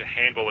if you're to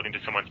handball it into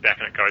someone's back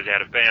and it goes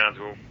out of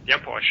bounds. Well, the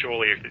umpire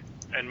surely,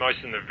 and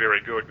most of them are very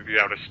good, would be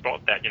able to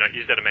spot that. You know,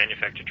 is that a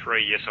manufactured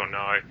free? Yes or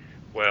no?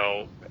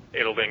 Well,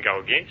 it'll then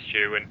go against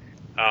you. And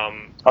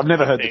I've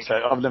never heard the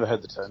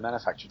term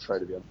manufactured free,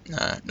 to be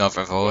honest. No, not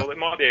for all. Well, it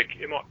might be.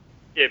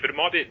 Yeah, but it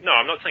might be. No,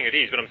 I'm not saying it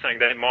is, but I'm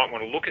saying they might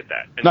want to look at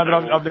that. No, but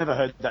I've never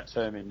heard that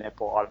term in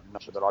netball. I'm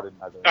not sure that I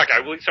didn't know that.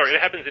 Okay, well, sorry, it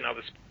happens in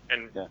others,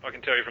 and I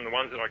can tell you from the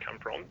ones that I come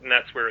from, and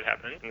that's where it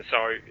happens. And so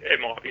it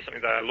might be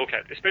something they look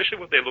at, especially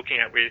what they're looking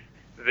at with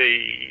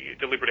the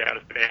deliberate out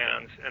of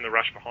bounds and the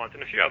rush behind, and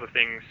a few other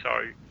things.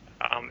 So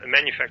a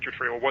manufactured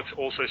free, or what's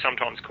also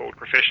sometimes called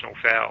professional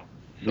foul.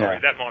 So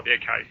that might be a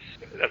case.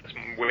 That's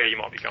where you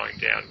might be going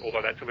down,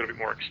 although that's a little bit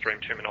more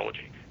extreme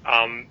terminology.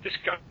 Just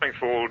going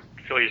forward,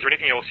 Philly, is there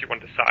anything else you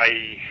wanted to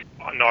say?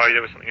 I know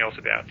there was something else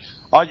about...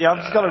 I've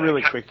just got a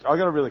really quick... I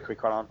got a really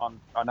quick one on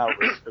I know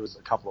it was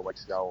a couple of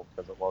weeks ago, or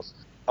whatever it was,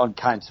 on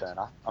Kane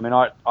Turner. I mean,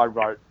 I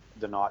wrote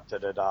the night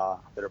that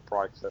it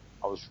broke that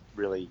I was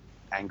really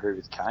angry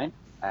with Kane,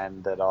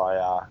 and that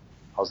I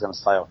was going to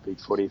stay off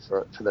big footy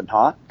for the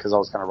night, because I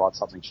was going to write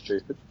something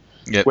stupid.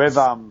 Yep. We've...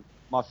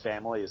 my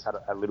family has had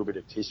a little bit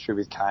of history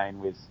with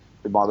Kane, with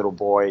my little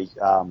boy,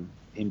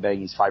 him being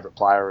his favourite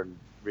player and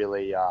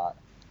really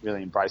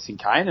embracing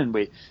Kane. And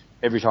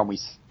every time we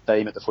see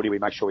him at the footy, we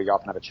make sure we go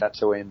up and have a chat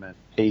to him. And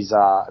he's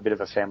a bit of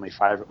a family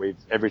favourite.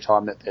 Every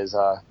time that there's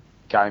a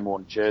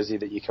game-worn jersey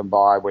that you can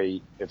buy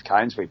of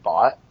Kane's, we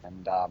buy it.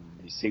 And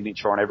his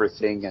signature on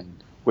everything.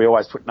 And we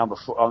always put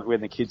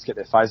when the kids get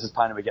their faces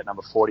painted, we get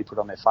number 40 put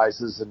on their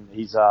faces. And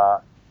he's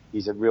a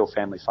real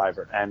family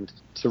favourite. And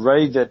to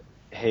read that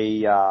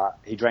he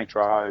drank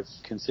drove,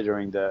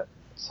 considering that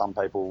some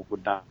people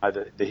would know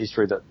the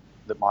history that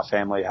my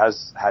family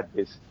has had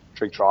with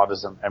drink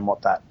drivers and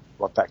what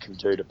that can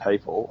do to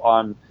people.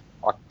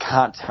 I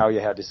can't tell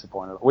you how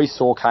disappointed. We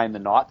saw Kane the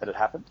night that it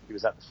happened. He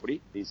was at the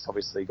footy. He's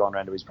obviously gone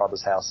round to his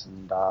brother's house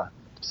and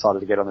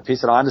decided to get on the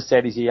piss. And I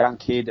understand he's a young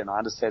kid, and I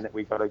understand that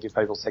we've got to give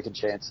people second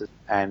chances,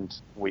 and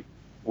we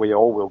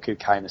all will give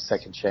Kane a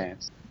second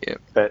chance.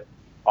 Yep. But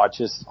I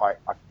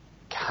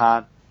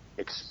can't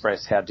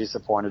express how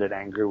disappointed and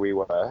angry we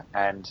were,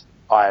 and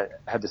I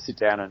had to sit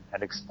down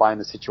and explain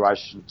the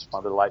situation to my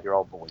little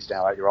 8-year-old boy. He's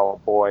now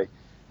 8-year-old boy,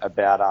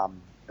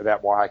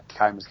 about why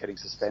Kane was getting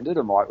suspended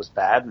and why it was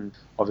bad. And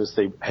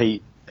obviously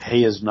he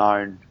has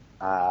known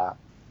the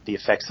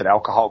effects that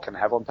alcohol can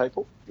have on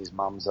people. His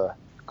mum's a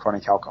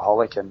chronic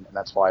alcoholic, and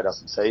that's why he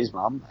doesn't see his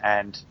mum.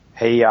 And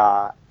he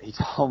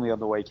told me on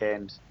the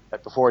weekend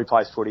that before he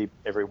plays footy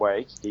every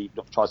week, he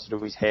tries to do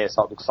his hair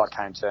so it looks like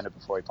Kane Turner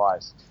before he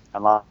plays.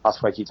 And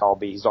last week he told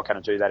me he's not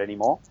going to do that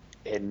anymore,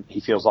 and he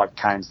feels like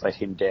Kane's let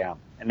him down.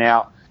 And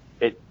now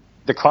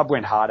the club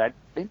went hard at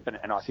him,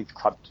 and I think the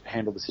club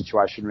handled the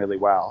situation really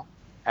well.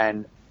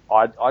 And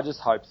I just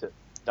hope that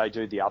they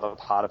do the other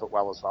part of it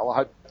well as well. I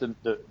hope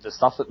the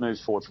stuff that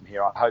moves forward from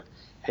here, I hope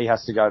he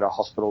has to go to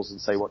hospitals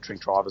and see what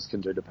drink drivers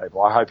can do to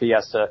people. I hope he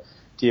has to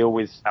deal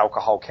with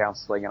alcohol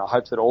counselling, and I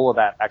hope that all of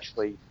that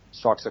actually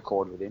strikes a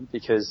chord with him,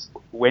 because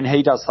when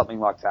he does something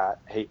like that,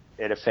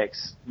 it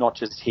affects not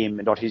just him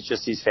and not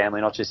just his family,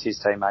 not just his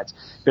teammates,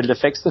 but it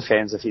affects the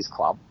fans of his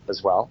club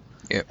as well.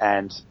 Yep.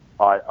 And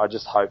I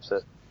just hope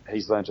that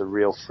he's learned a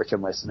real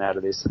frickin' lesson out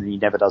of this, and he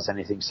never does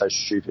anything so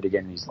stupid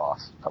again in his life.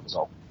 That was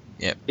all.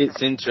 Yep.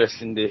 It's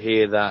interesting to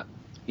hear that,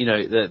 you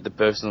know, the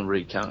personal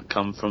recount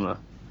come from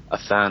a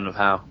fan of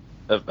how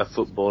a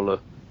footballer,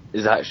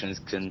 his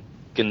actions can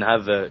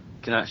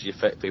actually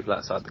affect people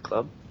outside the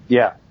club.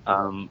 Yeah.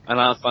 And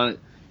I find,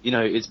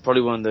 it's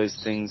probably one of those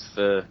things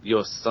for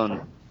your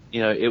son.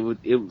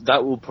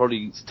 That will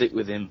probably stick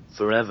with him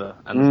forever.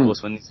 And of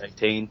course, when he's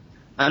 18,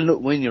 and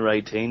look, when you're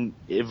 18,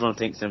 everyone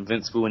thinks they're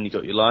invincible when you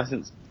got your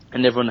license,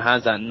 and everyone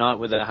has that night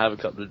where they have a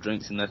couple of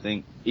drinks and they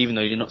think, even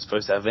though you're not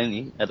supposed to have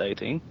any at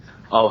 18,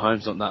 oh,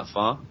 home's not that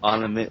far.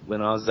 I'll admit,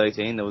 when I was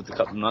 18, there was a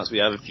couple of nights we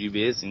have a few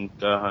beers and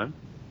go home.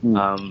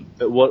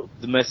 But what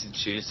the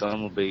message to your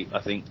son will be,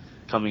 I think,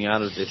 coming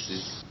out of this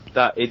is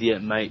that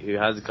idiot mate who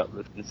has a couple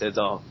of and says,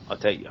 oh, I'll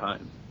take you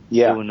home.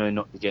 Yeah. He will know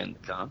not to get in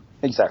the car.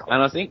 Exactly.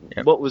 And I think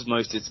what was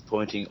most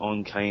disappointing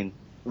on Kane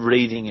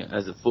reading it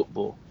as a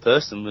football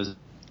person was,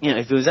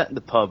 if he was at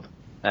the pub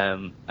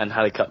and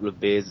had a couple of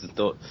beers and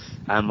thought,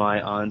 am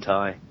I, aren't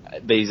I?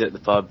 But he's at the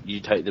pub,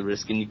 you take the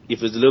risk. And if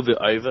it was a little bit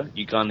over,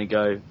 you kind of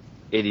go,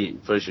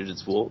 idiot, probably should have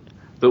just walked.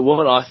 But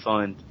what I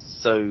find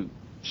so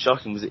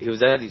shocking was that he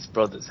was at his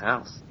brother's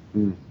house.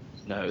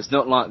 No, it's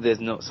not like there's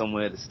not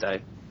somewhere to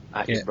stay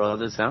at your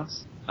brother's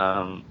house.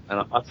 And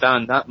I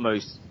found that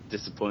most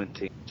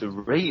disappointing to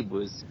read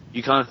was,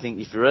 you kind of think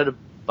if you're at a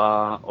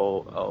bar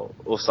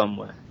or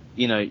somewhere,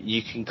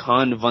 you can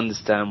kind of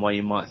understand why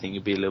you might think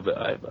you'd be a little bit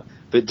over.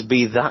 But to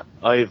be that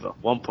over,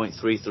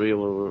 1.33 or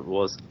whatever it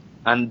was,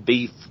 and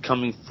be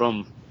coming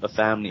from a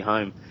family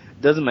home,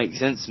 it doesn't make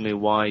sense to me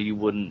why you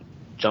wouldn't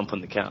jump on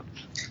the couch.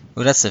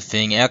 Well, that's the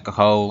thing.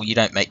 Alcohol, you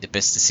don't make the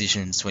best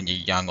decisions when you're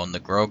young on the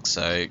grog,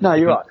 so... No,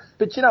 you're right.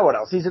 But you know what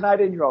else? He's an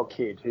 18-year-old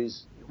kid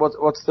who's...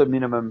 What's the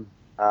minimum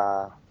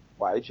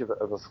wage of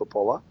a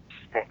footballer?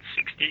 What,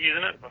 60,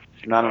 isn't it?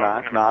 No,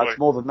 it's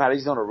more than that.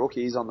 He's not a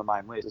rookie. He's on the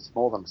main list. It's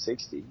more than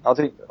 60. I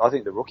think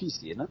the rookie's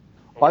here, isn't it?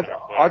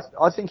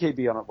 I think he'd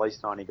be on at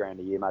least 90 grand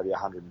a year, maybe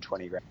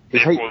 120 grand.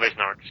 There's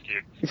no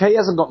excuse. If he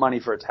hasn't got money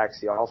for a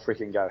taxi, I'll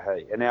freaking go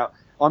he. And now,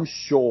 I'm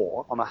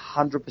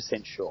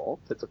 100% sure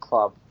that the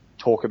club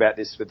talk about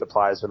this with the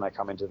players when they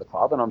come into the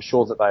club, and I'm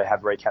sure that they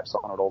have recaps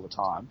on it all the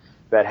time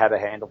about how to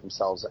handle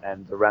themselves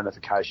and the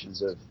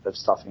ramifications of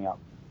stuffing up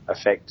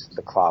affect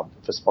the club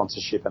for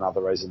sponsorship and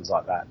other reasons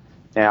like that.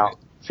 Now,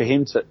 for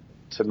him to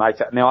make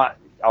that,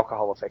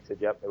 alcohol affected,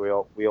 yep,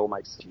 we all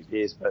make a few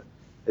beers, but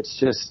it's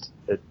just,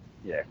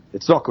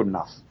 it's not good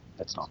enough.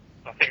 It's not.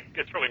 I think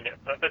it's really.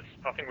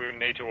 I think we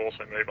need to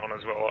also move on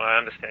as well. I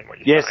understand what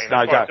you're saying. Yes,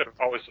 no, go.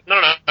 I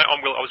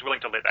was willing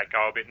to let that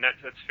go a bit, and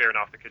that's fair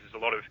enough because there's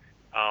a lot of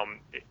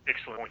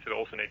excellent points that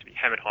also need to be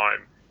hammered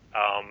home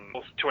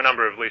to a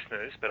number of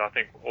listeners. But I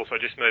think also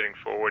just moving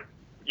forward.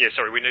 Yeah,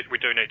 sorry, we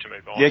do need to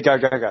move on. Yeah,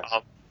 go.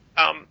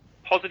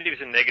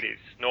 Positives and negatives.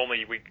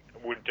 Normally we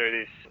would do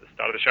this at the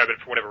start of the show, but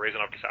for whatever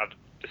reason I've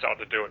decided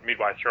to do it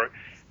midway through.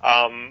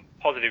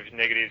 Positives,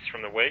 negatives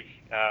from the week.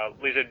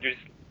 Lizard, just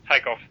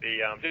take off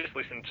just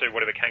listen to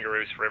whatever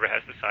Kangaroos Forever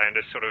has to say and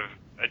just sort of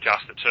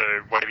adjust it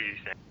to whatever you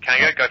think.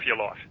 Kango, go for your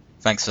life.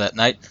 Thanks for that,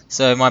 Nate.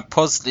 So my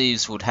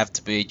positives would have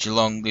to be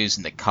Geelong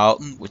losing to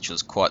Carlton, which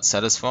was quite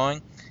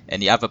satisfying.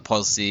 And the other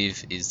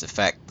positive is the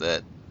fact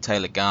that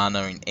Taylor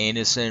Garner and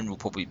Anderson will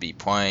probably be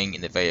playing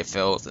in the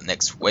VFL for the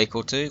next week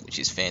or two, which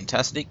is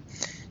fantastic.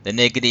 The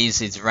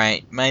negatives is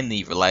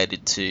mainly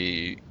related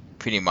to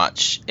pretty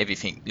much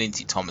everything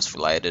Lindsay Thomas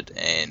related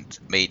and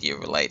media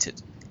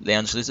related.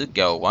 Lounge Lizard,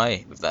 go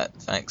away with that.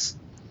 Thanks.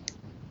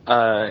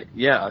 I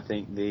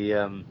think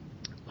the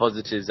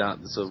positives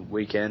out the sort of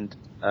weekend,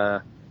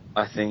 I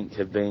think,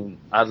 have been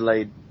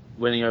Adelaide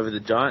winning over the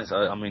Giants.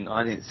 I mean,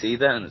 I didn't see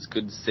that, and it's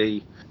good to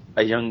see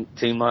a young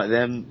team like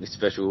them,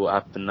 especially what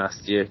happened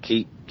last year,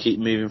 keep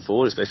moving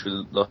forward, especially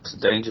with the loss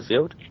of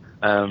Dangerfield.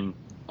 I'm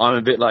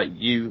a bit like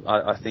you.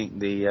 I think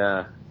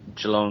the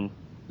Geelong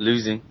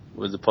losing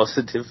was a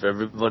positive for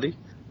everybody.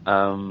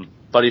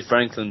 Buddy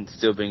Franklin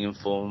still being in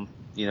form,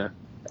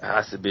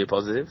 has to be a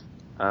positive.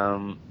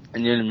 And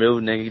the only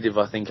real negative,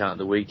 I think, out of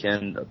the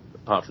weekend,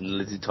 apart from the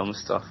Lindsay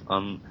Thomas stuff,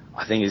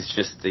 I think it's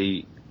just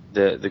the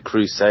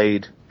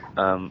crusade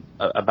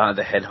about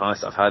the head high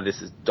stuff, how this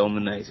has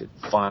dominated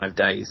 5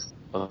 days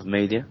of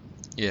media.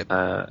 Yeah.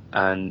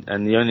 And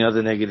the only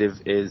other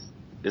negative is,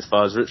 as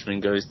far as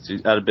Richmond goes,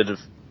 to add a bit of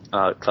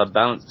club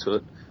balance to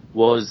it,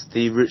 was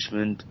the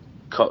Richmond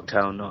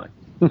cocktail night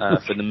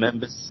for the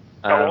members.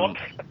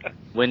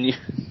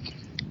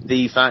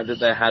 The fact that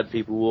they had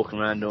people walking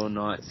around all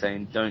night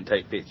saying, don't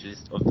take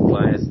pictures of the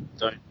players,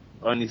 don't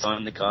only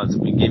sign the cards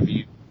that we give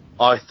you.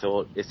 I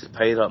thought it's a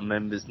paid up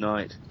members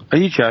night. Are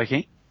you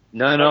joking?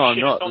 No, I'm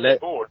not. It's on the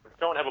board.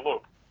 Go and have a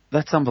look.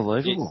 That's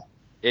unbelievable.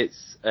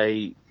 It's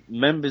a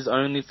members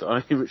only for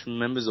only Richmond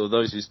members or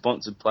those who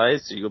sponsored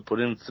players, so you got put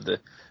in for the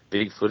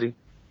big footy.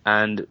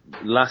 And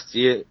last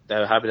year they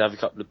were happy to have a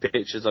couple of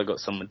pictures. I got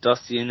some with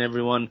Dusty and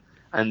everyone.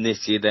 And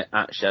this year they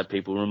actually had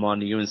people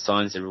reminding you and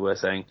signs everywhere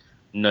saying,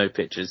 no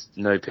pictures,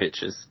 no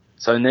pictures.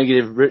 So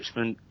negative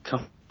Richmond,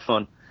 come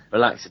on,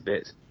 relax a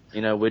bit.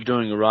 We're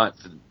doing all right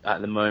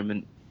at the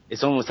moment.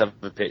 It's almost have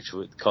a picture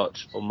with Koch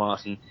or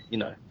Martin.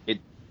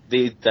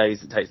 These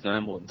days it takes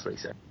no more than 3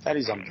 seconds. That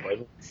is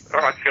unbelievable.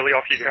 All right, Philly,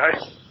 off you go.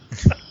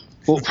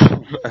 Well,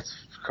 that's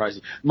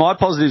crazy. My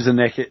positives and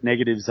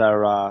negatives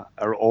are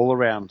all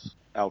around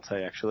LT,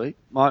 actually.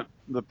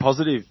 The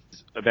positive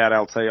about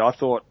LT, I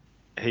thought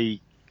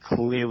he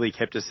clearly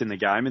kept us in the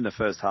game in the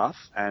first half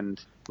and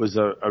was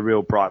a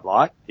real bright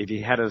light. If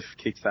he had have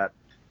kicked that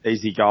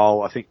easy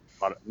goal, I think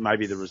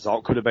maybe the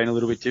result could have been a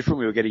little bit different.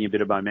 We were getting a bit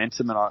of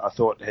momentum, and I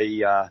thought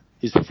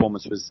his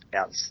performance was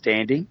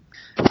outstanding.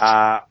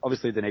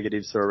 Obviously, the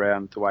negatives are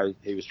around the way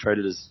he was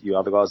treated, as you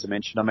other guys have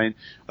mentioned. I mean,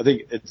 I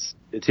think it's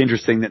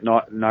interesting that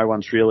no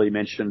one's really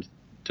mentioned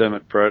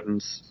Dermot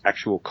Burton's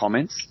actual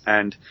comments,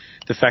 and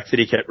the fact that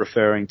he kept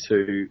referring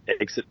to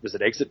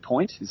exit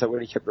point? Is that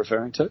what he kept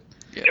referring to?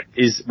 Yeah.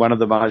 Is one of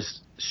the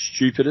most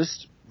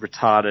stupidest,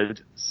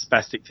 retarded,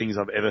 spastic things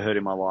I've ever heard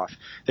in my life.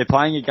 They're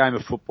playing a game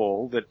of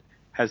football that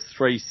has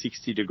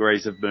 360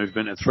 degrees of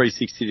movement and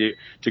 360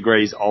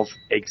 degrees of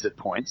exit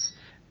points.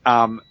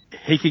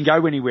 He can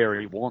go anywhere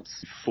he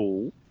wants,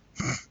 fool.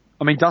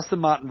 I mean, Dustin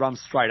Martin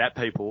runs straight at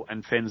people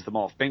and fends them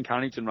off. Ben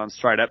Cunnington runs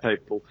straight at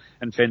people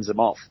and fends them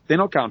off. They're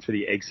not going for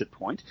the exit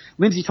point.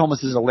 Lindsay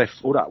Thomas is a left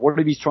footer. What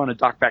if he's trying to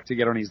duck back to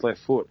get on his left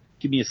foot?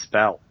 Give me a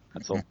spell.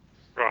 That's all.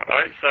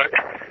 Right, so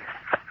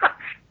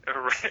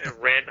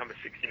rant number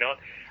 69.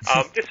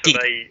 Just for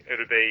me,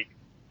 it'll be...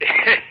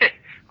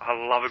 I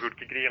love a good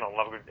kickity and I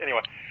love a good...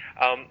 Anyway,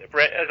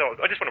 Brad,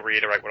 I just want to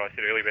reiterate what I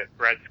said earlier about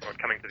Brad Scott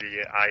coming to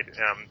the aid,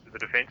 the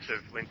defence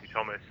of Lindsay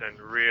Thomas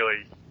and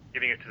really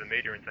giving it to the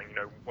media and saying,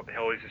 what the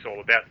hell is this all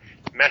about?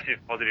 Massive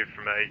positive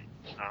for me.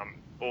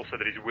 Also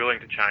that he's willing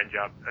to change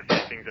up a few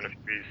things and a few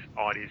of his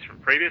ideas from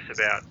previous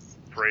about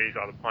frees,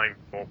 either playing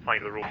or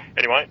playing to the rules.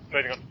 Anyway,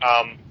 moving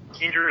on.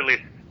 Injury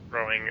list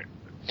throwing less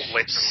and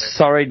less.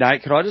 Sorry,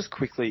 Nate, could I just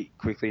quickly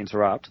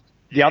interrupt?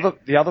 The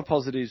other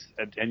positives,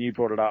 and you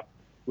brought it up,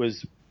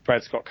 was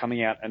Brad Scott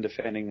coming out and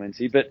defending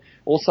Lindsay, but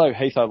also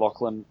Heath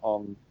O'Loughlin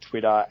on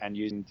Twitter and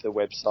using the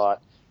website,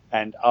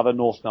 and other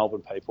North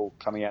Melbourne people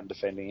coming out and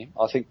defending him.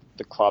 I think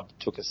the club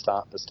took a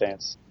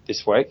stance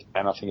this week,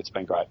 and I think it's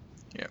been great.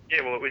 Yeah,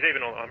 well, it was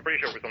even on, I'm pretty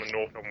sure it was on the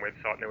North Melbourne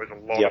website, and there was a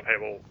lot of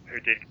people who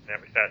did come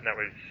out with that, and that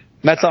was...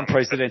 That's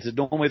unprecedented.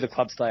 Normally the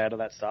club stay out of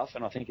that stuff,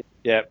 and I think,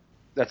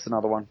 that's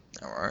another one.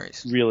 No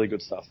worries. Really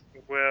good stuff.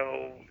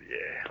 Well,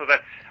 yeah, well,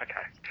 that's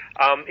okay.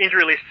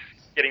 Injury list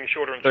getting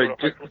shorter and shorter.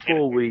 Just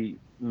before we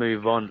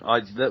move on,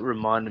 that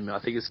reminded me, I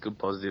think it's a good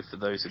positive for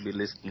those who'll be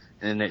listening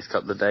in the next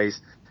couple of days.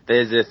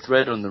 There's a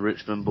thread on the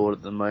Richmond board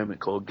at the moment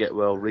called Get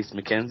Well Reece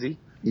McKenzie.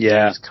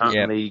 Yeah. Who's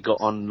currently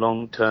got on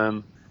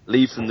long-term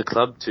leave from the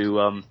club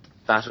to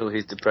battle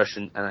his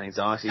depression and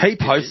anxiety. He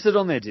posted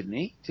on there, didn't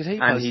he? Did he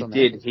post on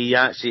there? And he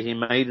did. He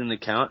made an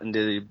account and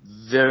did a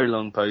very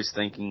long post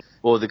thanking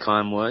all the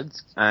kind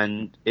words.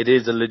 And it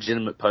is a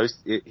legitimate post.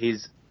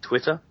 His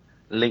Twitter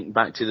linked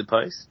back to the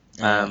post.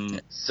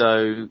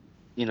 So,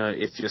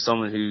 if you're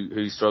someone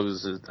who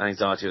struggles with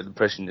anxiety or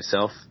depression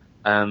yourself,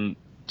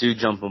 do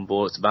jump on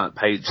board. It's about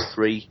page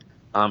 3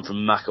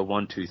 from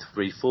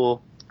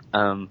Macca1234.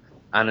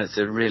 And it's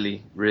a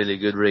really, really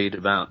good read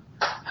about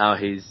how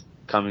he's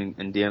coming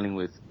and dealing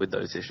with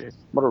those issues.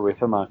 What a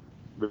ripper, mate.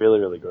 Really,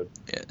 really good.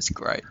 Yeah, it's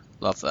great.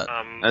 Love that.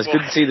 And it's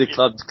good to see the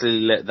clubs clearly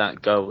let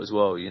that go as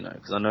well,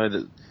 because I know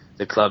that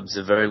the clubs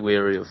are very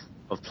weary of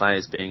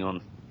players being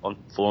on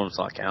forums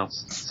like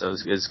ours. So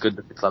it's good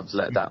that the clubs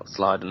let that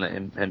slide and let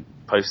him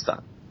post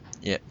that.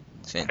 Yeah,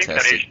 fantastic.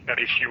 I think that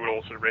issue would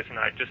also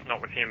resonate, just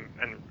not with him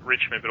and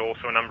Richmond, but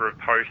also a number of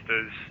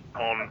posters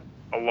on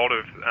a lot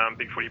of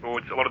big footy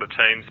boards, a lot of the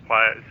teams,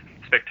 players,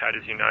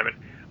 spectators, you name it.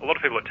 A lot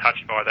of people are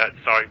touched by that.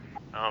 So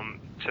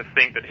to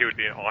think that he would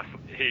be for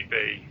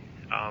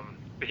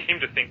him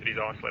to think that he's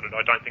isolated,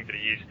 I don't think that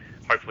he is.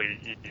 Hopefully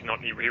he's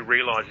not. He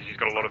realises he's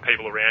got a lot of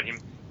people around him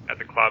at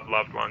the club,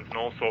 loved ones and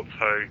all sorts,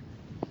 who,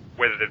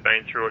 whether they've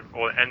been through it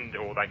or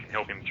they can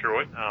help him through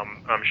it.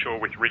 I'm sure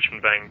with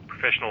Richmond being a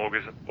professional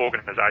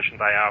organisation,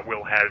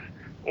 will have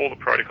all the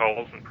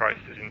protocols and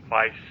processes in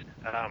place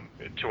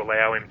to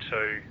allow him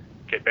to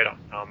get better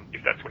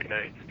if that's what he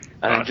needs.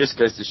 And it just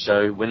goes to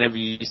show, whenever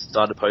you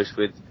start a post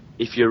with,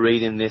 if you're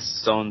reading this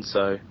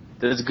so-and-so,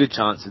 there's a good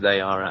chance that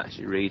they are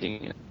actually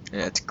reading it.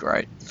 Yeah, it's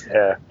great.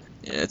 Yeah.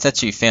 Yeah, it's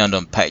actually found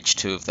on page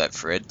 2 of that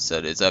thread, so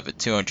there's over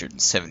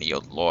 270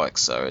 odd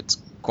likes, so it's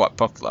quite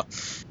popular.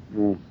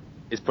 Mm.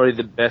 It's probably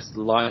the best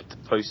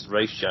liked post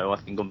ratio,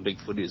 I think, on Big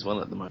Footy as well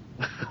at the moment.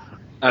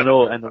 and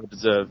all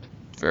deserved.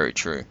 Very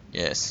true,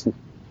 yes.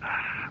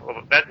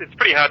 Well, it's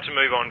pretty hard to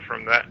move on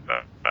from that,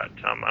 but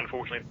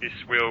unfortunately this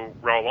will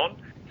roll on.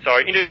 So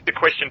into the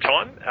question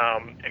time,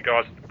 and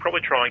guys, we'll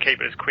probably try and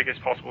keep it as quick as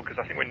possible because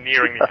I think we're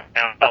nearing the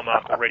hour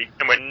mark already,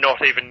 and we're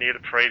not even near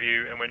the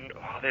preview, and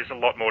there's a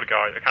lot more to go.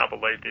 I can't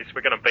believe this.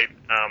 We're going to beat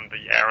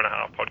the hour and a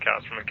half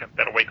podcast from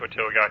about a week or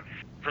two ago.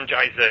 From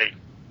Jay-Z,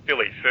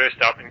 Philly, first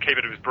up, and keep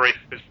it as brief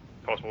as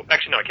possible.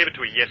 Actually, no, keep it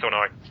to a yes or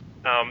no.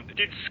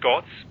 Did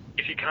Scots,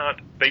 if you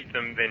can't beat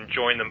them, then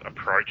join them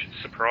approach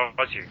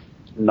surprise you?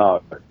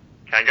 No.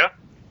 Kanga?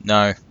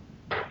 No.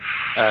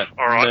 All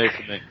right. No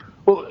for me.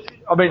 Well,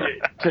 I mean,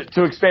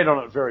 to expand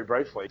on it very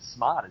briefly, it's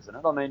smart, isn't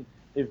it? I mean,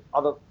 if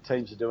other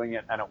teams are doing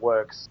it and it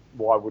works,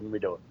 why wouldn't we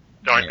do it?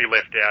 Don't be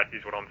left out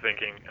is what I'm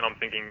thinking. And I'm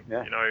thinking,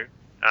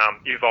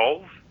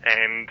 evolve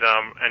and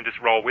just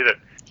roll with it.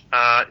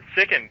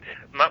 Second,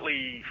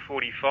 Muttley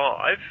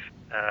 45,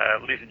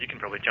 Lizard, you can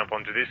probably jump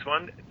onto this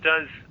one.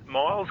 Does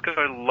Miles go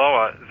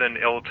lower than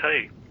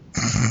LT?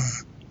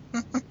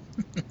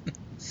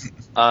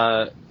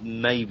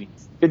 Maybe.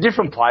 They're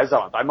different players,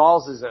 aren't they?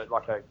 Miles is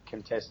like a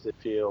contested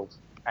field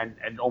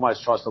and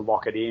almost tries to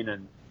lock it in,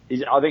 and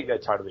I think they're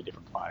totally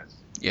different players.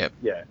 Yep.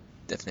 Yeah.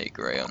 Definitely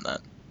agree on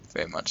that.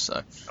 Very much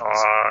so.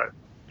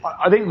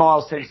 I think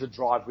Miles tends to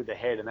drive with the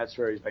head, and that's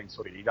where he's been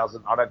sort of.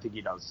 I don't think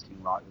he does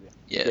sting right with it.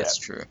 Yeah, that's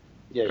true.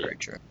 Yeah, Very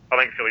true. I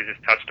think Philly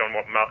just touched on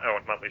what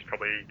Muttley's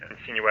probably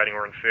insinuating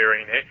or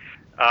inferring there.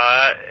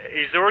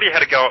 He's already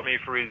had a go at me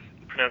for his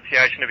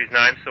pronunciation of his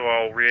name, so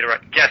I'll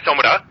reiterate.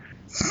 Gasometer.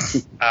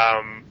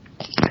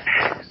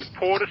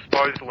 Poor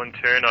disposal and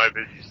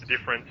turnovers is the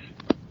difference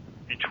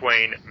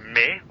between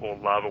meh, or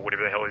love, or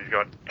whatever the hell he's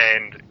got,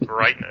 and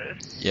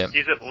greatness. Yep.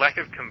 Is it lack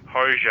of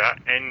composure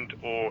and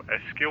or a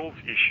skills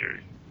issue?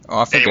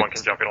 I think Anyone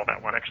can jump in on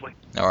that one, actually.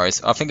 No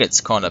worries. I think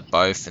it's kind of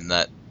both in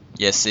that,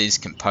 yes, there's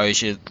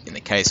composure. In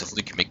the case of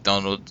Luke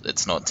McDonald,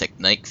 it's not a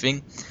technique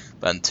thing.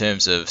 But in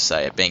terms of,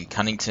 say, a Ben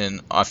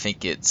Cunnington, I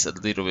think it's a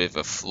little bit of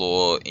a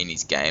flaw in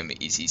his game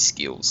is his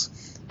skills.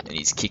 And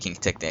his kicking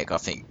technique, I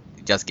think,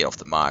 he does get off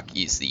the mark,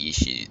 is the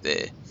issue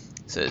there.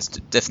 So it's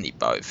definitely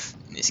both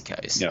in this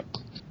case. Yeah.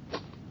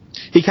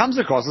 He comes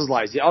across as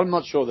lazy. I'm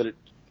not sure that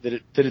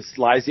it's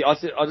lazy. I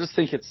just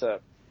think it's a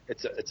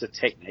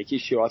technique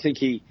issue. I think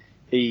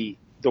the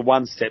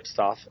one-step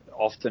stuff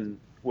often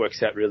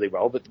works out really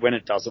well, but when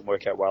it doesn't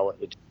work out well,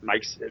 it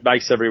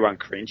makes everyone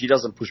cringe. He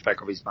doesn't push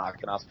back off his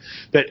mark enough.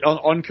 But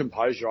on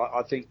composure,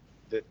 I think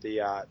that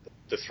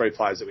the three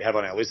players that we have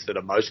on our list that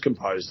are most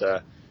composed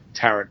are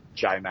Tarrant,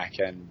 J-Mac,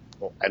 and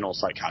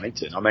also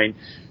Cunnington. I mean,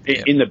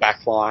 in the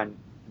back line,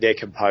 their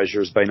composure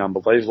has been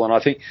unbelievable. And I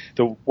think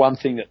the one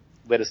thing that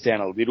let us down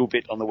a little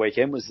bit on the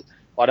weekend was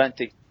I don't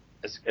think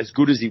as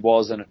good as he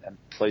was, and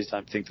please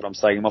don't think that I'm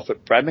saying him off,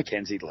 but Brad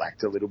McKenzie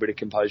lacked a little bit of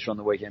composure on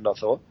the weekend, I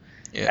thought.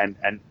 Yeah.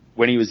 And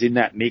when he was in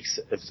that mix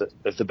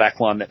of the back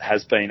line that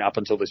has been up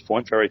until this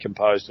point very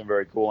composed and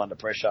very cool under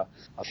pressure,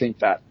 I think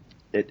that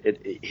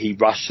he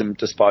rushed some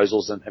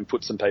disposals and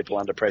put some people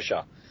under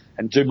pressure.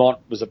 And Dumont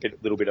was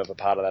little bit of a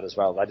part of that as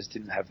well. They just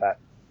didn't have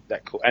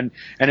that cool. And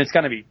it's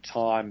going to be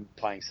time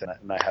playing centre,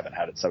 and they haven't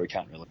had it, so we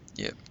can't really.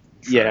 Yeah.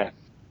 Yeah.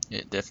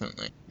 Yeah,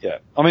 definitely. Yeah.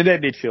 I mean, their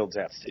midfield's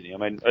outstanding. I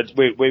mean,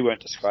 we weren't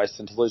disgraced,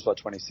 and to lose by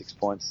 26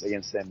 points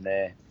against them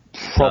there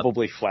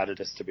probably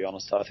flattered us, to be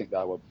honest. I think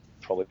they were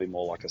probably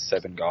more like a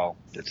 7-goal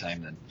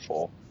team than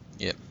 4.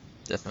 Yeah,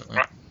 definitely.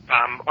 Right.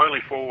 Only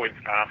forwards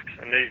asks,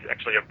 and these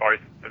actually are both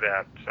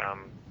about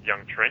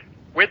young Trent.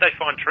 Where'd they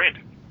find Trent?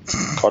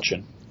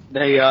 Cochin.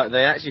 They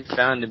actually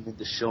found him in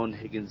the Sean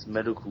Higgins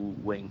medical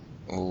wing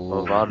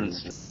of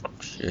Ardenston.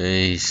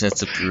 Jeez,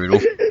 that's a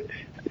brutal.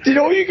 Did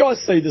all you guys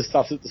see the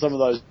stuff that some of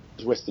those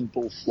Western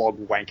Bull flog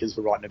wankers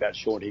were writing about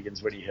Sean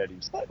Higgins when he hurt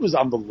himself? It was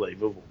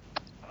unbelievable.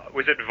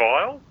 Was it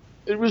vile?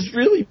 It was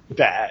really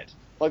bad.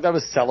 Like, they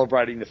were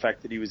celebrating the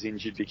fact that he was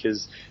injured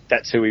because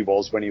that's who he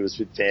was when he was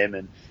with them,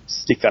 and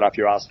stick that up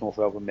your arse, North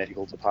Melbourne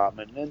Medical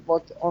Department. And,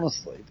 like,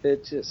 honestly, they're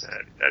just...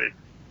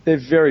 They're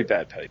very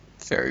bad people.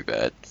 Very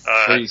bad.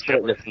 So you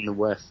expect that from the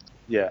West.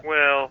 Yeah.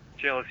 Well,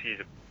 jealousy is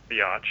a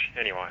biatch.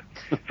 Anyway.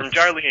 From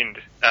Joe Lind,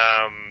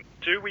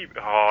 do we...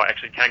 Oh,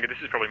 actually, Kanga, this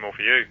is probably more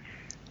for you.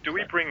 Do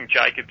we bring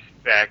Jacobs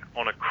back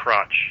on a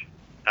crutch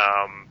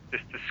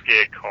just to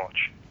scare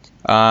Koch?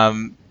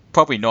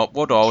 Probably not.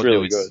 What I'll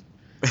really do is...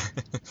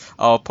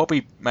 I'll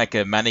probably make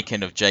a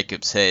mannequin of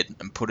Jacob's head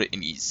and put it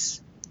in his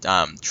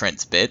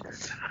Trent's bed.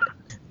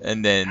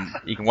 And then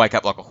he can wake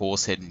up like a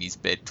horse head in his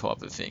bed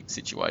type of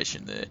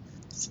situation there.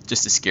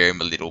 Just to scare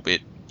him a little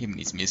bit, him and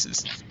his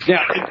missus.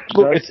 Yeah,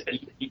 look,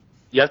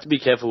 you have to be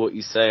careful what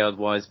you say,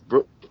 otherwise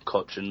Brooke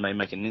Cochin may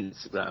make an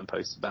Instagram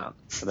post about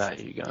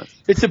you guys.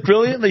 It's a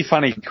brilliantly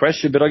funny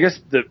question, but I guess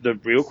the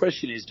real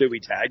question is, do we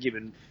tag him,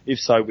 and if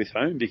so, with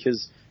whom?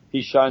 Because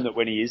he's shown that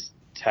when he is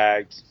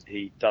tagged,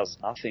 he does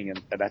nothing,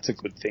 and that's a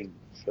good thing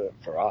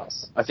for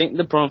us. I think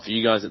the problem for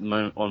you guys at the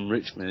moment on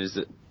Richmond is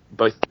that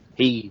both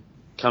he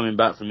coming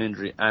back from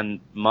injury and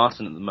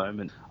Martin at the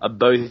moment are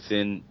both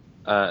in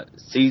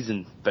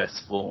season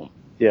best form.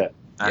 Yeah.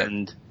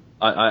 And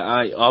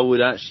I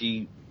would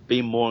actually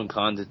be more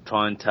inclined to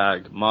try and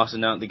tag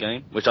Martin out of the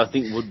game, which I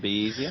think would be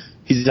easier.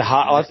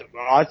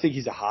 I think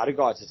he's a harder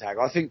guy to tag.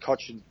 I think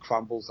Cochin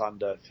crumbles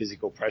under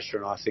physical pressure,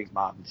 and I think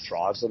Martin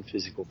thrives on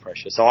physical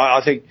pressure. So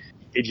I think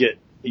if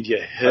you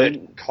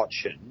hurt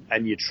Cochin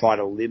and you try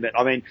to limit...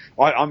 I mean,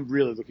 I'm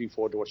really looking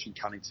forward to watching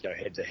Cunnington go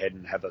head-to-head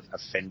and have a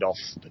fend-off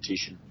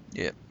competition.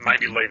 Yeah.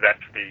 Maybe leave that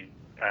for the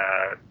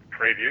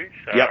preview.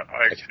 So yep.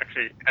 I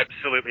actually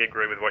absolutely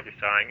agree with what you're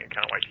saying and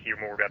can't wait to hear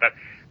more about that.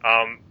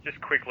 Just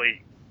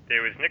quickly,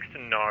 there was next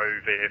to no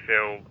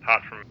VFL,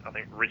 apart from, I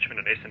think, Richmond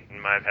and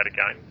Essendon may have had a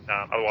game.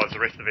 Otherwise, the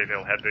rest of the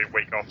VFL had the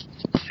week off.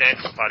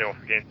 Sanford played off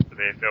against the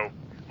VFL.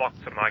 Mike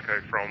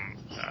Tomoko from,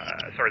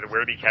 the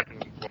Werribee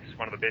captain, was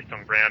one of the best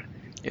on ground.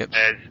 Yep.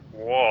 As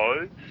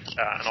was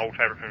an old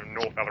favourite from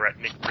North Ballarat,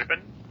 Nick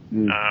Rippon.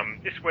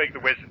 This week, the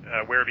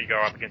Werribee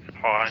go up against the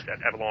Pies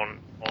at Avalon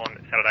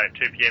on Saturday at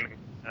 2 p.m.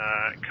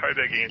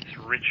 Coburg against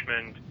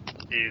Richmond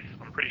is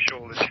on pretty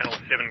sure the Channel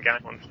 7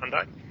 game on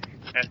Sunday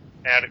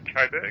out at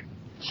Coburg.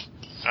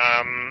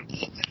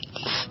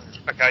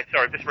 Okay,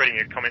 sorry, just reading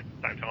your comments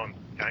at the same time.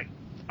 Okay.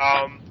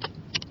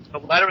 The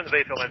ladder in the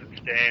VFL as it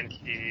stands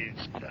is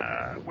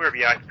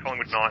Werribee 8th,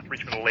 Collingwood 9th,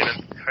 Richmond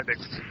 11th, Coburg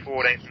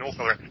 14th, North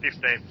Ballarat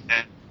 15th,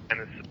 and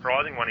the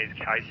surprising one is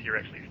Casey are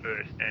actually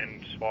first,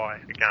 and by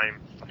the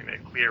game, I think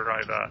they're clear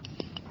over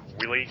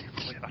Willie,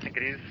 I think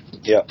it is.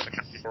 Yeah. I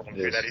can't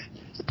remember who that is.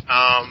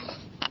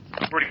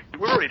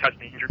 We've already touched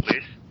the injured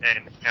list,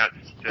 and how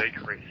it's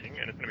decreasing,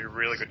 and it's going to be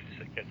really good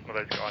to get some of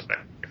those guys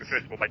back.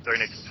 First of all, they do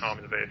need some time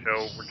in the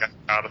VFL,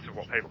 regardless of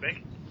what people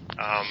think.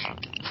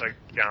 So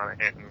Garner,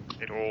 Hampton,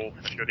 et al,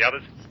 and a few of the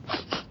others.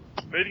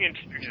 Moving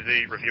into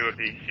the review of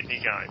the Sydney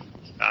game,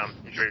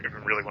 if you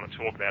even really want to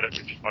talk about it,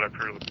 which I don't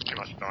really too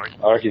much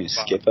know. I reckon you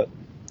skip it.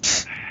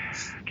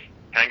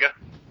 Kanga?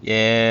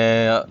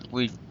 Yeah,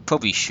 we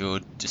probably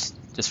should, just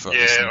for a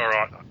listen. Yeah,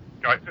 alright.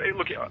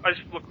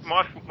 Look,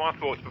 my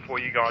thoughts before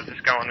you guys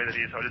just go on with it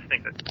is, I just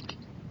think that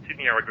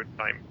Sydney are a good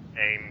team,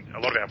 and a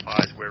lot of our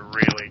players were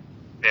really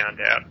found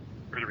out.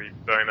 Whether it be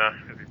Boomer,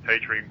 whether it be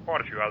Petrie,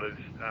 quite a few others.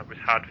 It was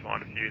hard to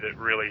find a few that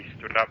really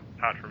stood up,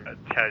 apart from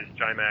Taz,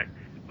 J-Mac,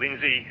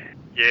 Lindsay,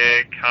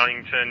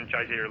 Cunnington,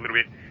 JZ a little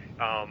bit.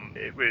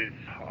 It was,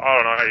 I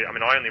don't know, I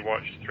mean, I only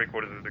watched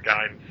 3/4 of the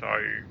game, so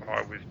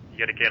I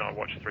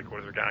watched 3/4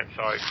 of the game,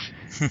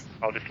 so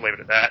I'll just leave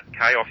it at that.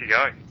 Okay, off you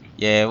go.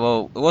 Yeah,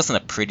 well, it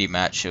wasn't a pretty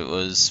match. It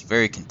was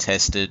very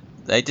contested.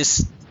 They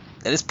just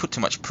put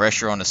too much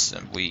pressure on us,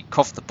 and we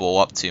coughed the ball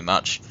up too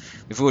much.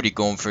 We've already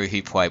gone through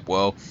who played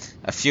well.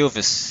 A few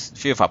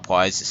of our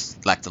players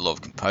just lacked a lot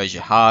of composure.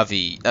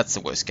 Harvey, that's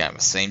the worst game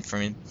I've seen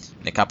from him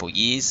in a couple of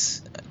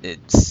years. It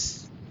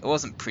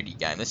wasn't a pretty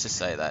game, let's just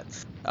say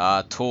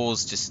that.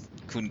 Tors just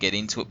couldn't get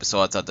into it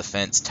besides our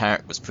defence.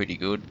 Tarrant was pretty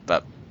good,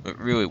 but it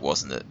really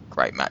wasn't a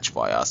great match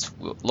by us.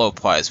 A lot of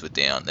players were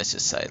down, let's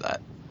just say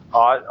that.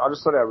 I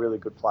just thought our really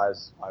good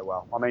players play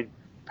well. I mean,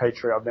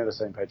 Petrie, I've never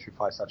seen Petrie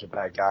play such a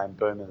bad game.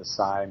 Boomer the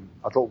same.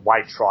 I thought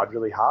Waite tried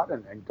really hard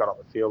and got up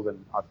the field,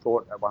 and I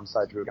thought at one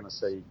stage we were going to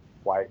see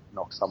Waite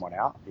knock someone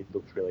out. He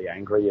looked really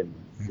angry and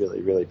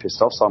really, really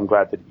pissed off, so I'm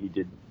glad that he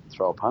did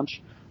throw a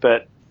punch.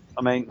 But,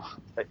 I mean,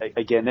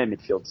 again, their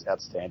midfield's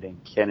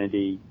outstanding.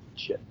 Kennedy,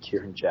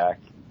 Kieran Jack,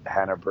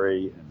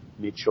 Hanbury and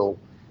Mitchell.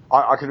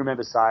 I can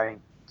remember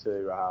saying to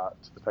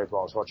the people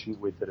I was watching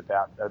with that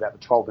about the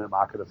 12-minute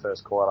mark of the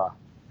first quarter,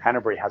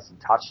 Hanbury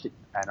hasn't touched it,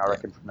 and I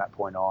reckon from that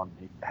point on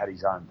he had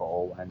his own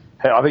ball, and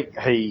I think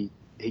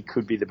he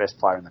could be the best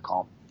player in the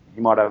comp.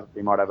 He might have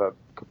a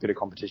bit of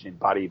competition in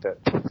Buddy, but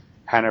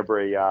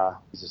Hanbury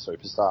is a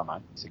superstar,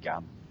 mate. He's a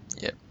gun.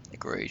 Yep,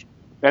 agreed.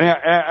 And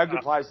our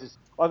good players,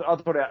 I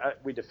thought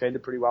we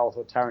defended pretty well. I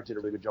thought Tarrant did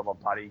a really good job on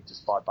Buddy,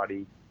 despite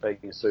Buddy being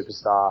a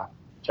superstar.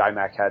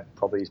 J-Mac had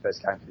probably his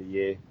best game for the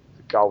year.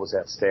 The goal was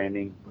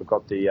outstanding. We've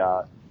got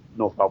the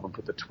North Melbourne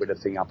put the Twitter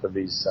thing up of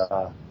his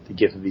the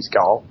gif of his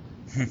goal.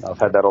 I've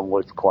had that on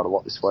loop for quite a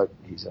lot this week.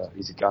 He's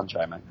a gun,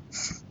 J-Mac.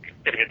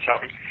 Getting it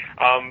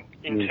chuffing.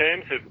 In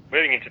terms of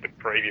moving into the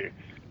preview,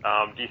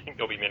 do you think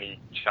there'll be many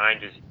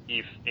changes,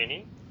 if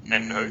any,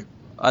 and who?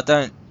 I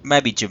don't.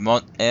 Maybe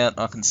Jamont out,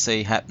 I can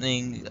see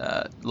happening.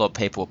 A lot of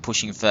people are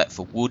pushing for that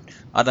for Wood.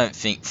 I don't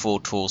think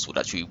 4 tools would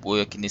actually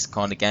work in this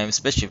kind of game,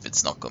 especially if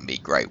it's not going to be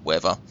great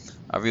weather.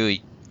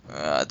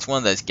 It's one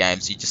of those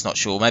games you're just not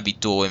sure. Maybe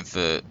Dorr in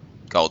for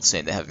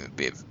Goldstein, they're having a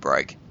bit of a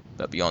break.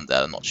 But beyond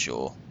that, I'm not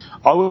sure.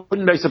 I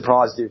wouldn't be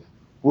surprised if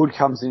Wood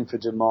comes in for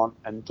Dumont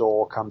and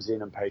Dorr comes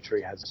in and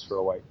Petrie has us for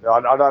a week.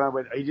 I don't know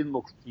whether he didn't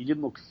look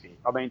fit.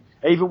 I mean,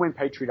 even when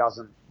Petrie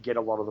doesn't get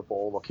a lot of the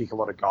ball or kick a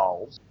lot of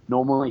goals,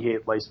 normally he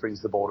at least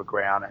brings the ball to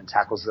ground and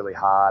tackles really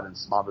hard and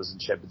smothers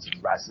and shepherds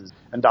and rasses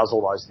and does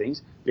all those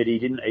things. But he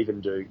didn't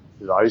even do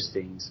those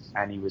things,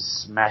 and he was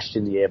smashed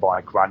in the air by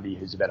a Grundy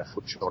who's about a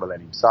foot shorter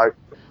than him. So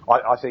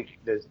I think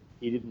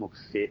he didn't look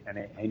fit and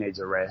he needs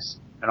a rest.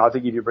 And I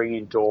think if you bring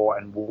in Dorr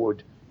and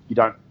Wood, you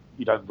don't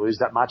lose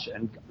that much.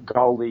 And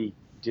Goldie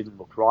didn't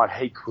look right.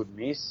 He could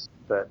miss,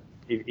 but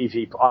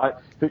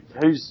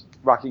who's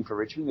rucking for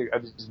Richmond?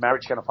 Is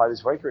Marich going to play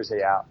this week or is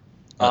he out?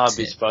 I'd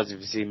be surprised if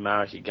you see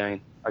Marich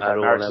again. Okay,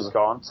 Marich is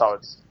gone, so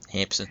it's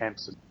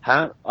Hampson.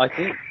 I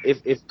think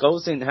if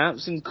Goldstein,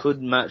 Hampson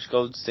could match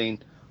Goldstein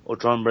or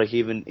try and break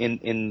even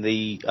in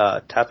the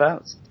tap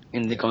outs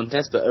in the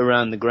contest, but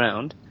around the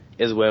ground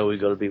is where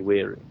we've got to be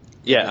wary.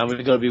 Yeah, and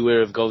we've got to be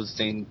wary of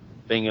Goldstein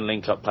being a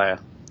link-up player.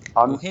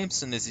 Well,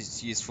 Hampson is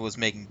as useful as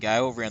Megan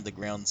Gale around the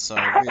ground, so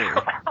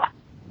really.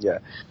 Yeah.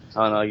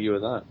 Can't argue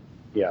with that.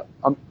 Yeah.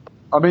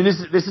 I mean,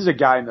 this is a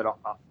game that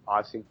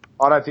I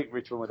don't think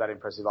Richmond were that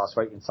impressive last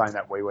week. In saying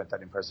that, we weren't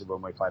that impressive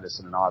when we played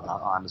Essendon either.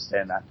 I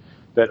understand that.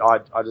 But I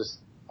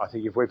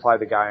think if we play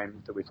the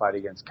game that we played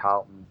against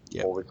Carlton,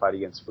 or we played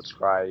against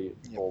Footscray,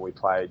 or we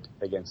played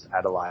against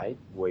Adelaide,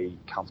 we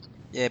comfortably.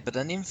 Yeah, but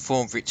an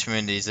informed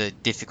Richmond is a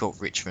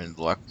difficult Richmond.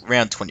 Like,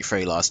 round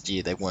 23 last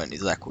year, they weren't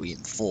exactly in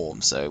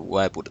form, so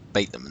we're able to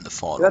beat them in the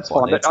final. That's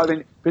fine.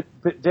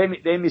 But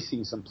they're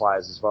missing some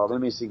players as well. They're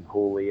missing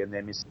Hooley, and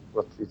they're missing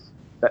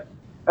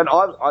And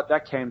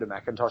that Camden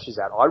McIntosh is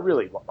out. I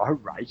rate him.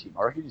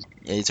 I reckon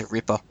he's a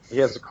ripper. He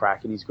has a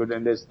crack and he's good.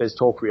 And there's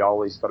talk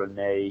Rioli's got a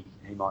knee.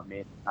 He might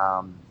miss.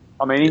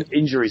 I mean,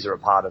 injuries are a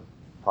part of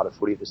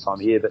footy at this time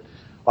of year, but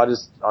I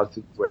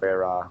think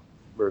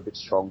we're a bit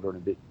stronger and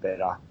a bit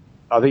better.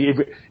 I think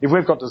if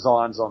we've got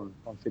designs on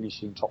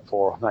finishing top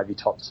 4 or maybe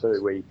top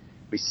 2,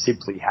 we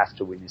simply have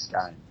to win this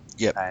game.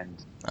 Yep.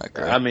 And I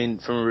agree. I mean,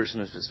 from a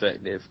Richmond's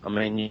perspective, I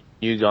mean,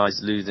 you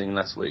guys losing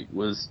last week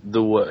was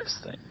the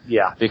worst thing.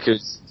 Yeah.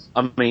 Because,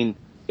 I mean,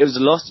 it was a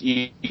loss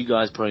you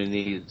guys probably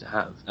needed to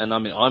have. And I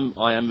mean,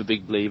 I am a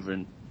big believer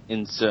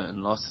in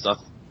certain losses. I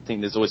think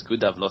there's always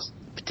good to have lost,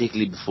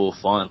 particularly before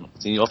finals.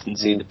 And you often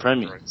see the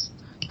Premiers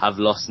have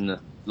lost in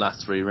the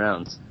last 3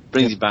 rounds.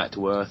 Brings you back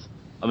to earth.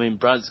 I mean,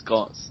 Brad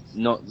Scott's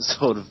not the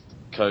sort of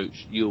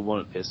coach you'll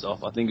want to piss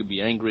off. I think he'd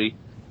be angry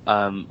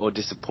or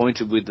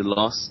disappointed with the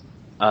loss.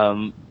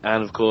 And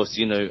of course,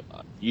 you know,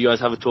 you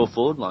guys have a tall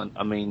forward line.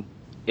 I mean,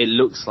 it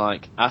looks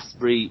like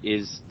Asprey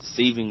is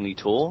deceivingly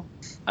tall.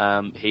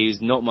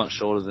 He's not much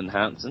shorter than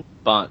Hansen,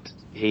 but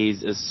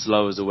he's as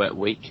slow as a wet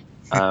week,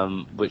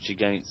 which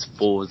against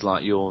forwards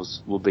like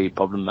yours will be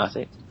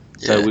problematic.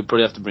 Yeah. So we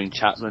probably have to bring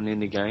Chaplin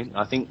in again.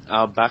 I think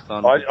our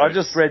backline... I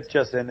just read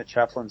just then that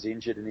Chaplin's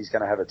injured and he's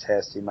going to have a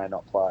test. He may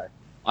not play.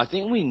 I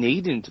think we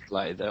need him to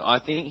play, though. I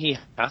think he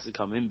has to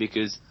come in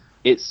because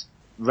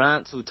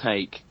Rance will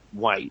take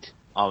Wade,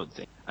 I would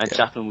think, and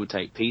Chaplin will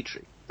take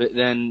Petrie. But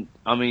then,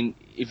 I mean,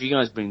 if you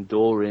guys bring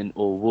Dorr in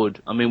or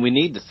Wood, I mean, we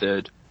need the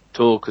third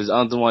tour because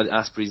otherwise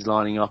Asprey's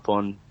lining up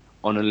on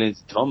a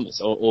Lindsay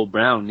Thomas or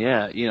Brown,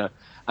 you know.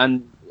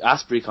 And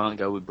Asprey can't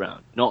go with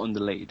Brown, not on the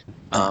lead.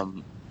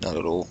 Not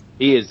at all.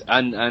 He is,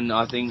 and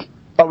I think...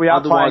 But we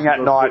are playing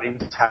at night in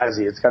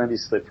Tassie. It's going to be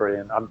slippery,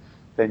 and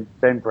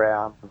Ben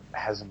Brown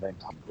hasn't been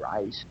playing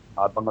great.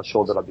 I'm not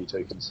sure that I'd be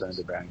too concerned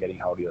about getting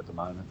hold of you at the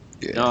moment.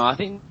 Yeah. No, I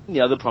think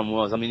the other problem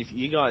was, I mean, if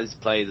you guys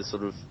play the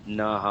sort of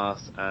Nahas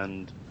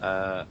and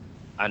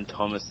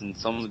Thomas and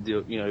some of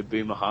the, you know,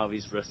 Boomer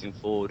Harvey's resting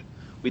forward,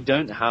 we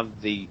don't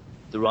have the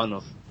run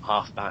of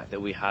half-back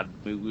that we had.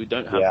 We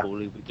don't have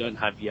Hawley, we don't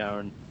have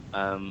Yaron.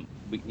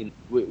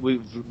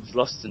 We've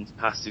lost and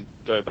has to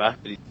go back,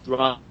 but he's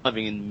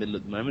thriving in the middle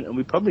at the moment, and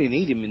we probably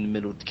need him in the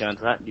middle to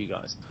counteract you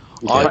guys.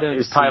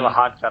 Is Taylor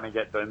Hunt going to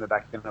get Boomer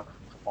back in the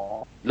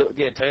form? Look,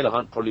 yeah, Taylor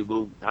Hunt probably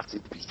will have to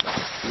be.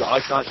 Look,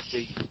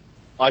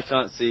 I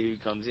can't see who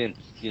comes in,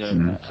 you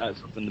know,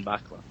 from the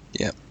back line.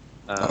 Yeah.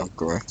 I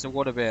agree. So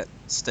what about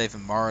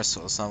Stephen Morris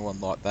or someone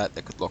like that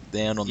could lock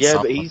down on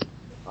something? Yeah,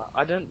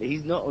 but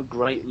he's not a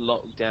great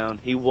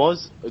lockdown. He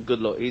was a good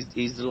lock.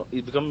 He's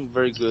becoming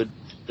very good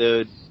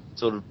third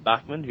sort of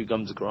backman who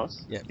comes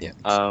across. Yeah.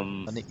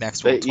 Nick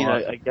Maxwell type. You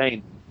know,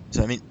 again.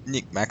 So I mean,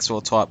 Nick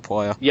Maxwell type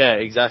player. Yeah,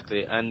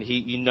 exactly. And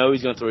he's going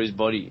to throw his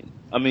body in.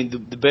 I mean,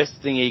 the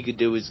best thing he could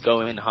do is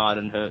go in hard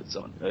and hurt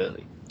on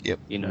early. Yep.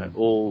 You know,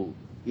 or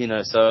you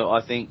know. So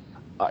I think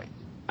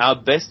our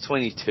best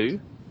 22,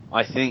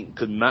 I think,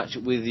 could match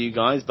it with you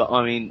guys. But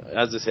I mean,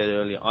 as I said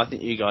earlier, I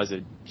think you guys are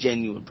a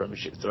genuine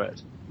premiership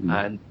threat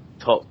and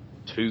top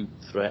 2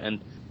 threat.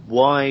 And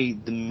why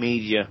the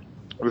media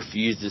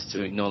refuses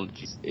to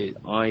acknowledge it,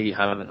 I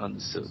haven't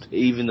understood.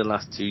 Even the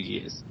last 2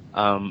 years,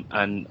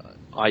 and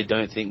I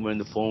don't think we're in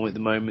the form at the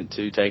moment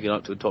to take it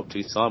up to a top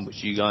 2 side,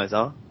 which you guys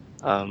are.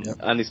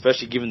 And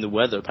especially given the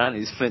weather,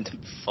 apparently it's meant to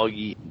be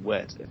foggy,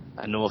 wet,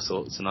 and all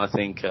sorts. And I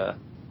think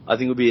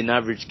it'll be an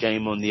average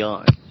game on the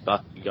eye,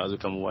 but you guys will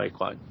come away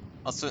quite.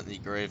 I certainly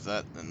agree with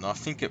that, and I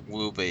think it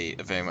will be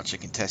very much a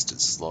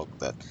contested slog.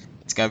 That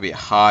it's going to be a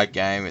hard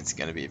game. It's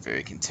going to be a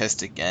very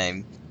contested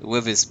game. The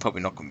weather's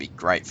probably not going to be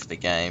great for the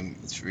game.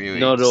 It's really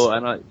not at all.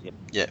 And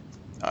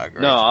I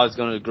agree. No, I was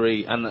going to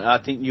agree, and I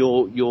think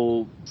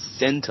your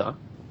centre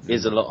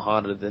is a lot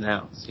harder than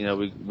ours. You know,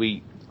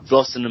 we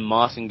Flosson and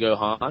Martin go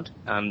hard,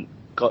 and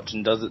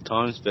Cotton does at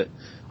times, but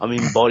I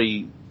mean,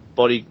 body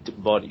to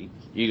body,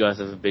 you guys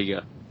have a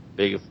bigger,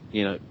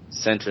 you know,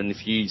 centre, and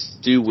if you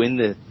do win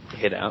the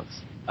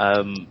hit-outs,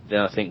 then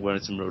I think we're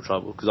in some real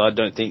trouble, because I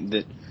don't think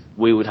that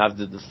we would have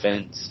the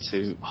defence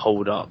to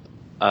hold up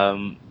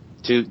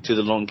to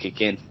the long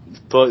kick in.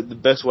 But the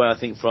best way, I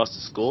think, for us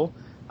to score,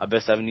 our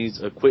best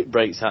avenues are quick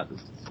breaks out the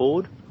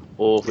forward,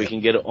 or if we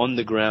can get it on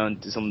the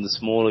ground to some of the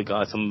smaller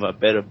guys, some of our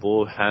better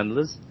ball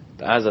handlers.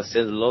 But as I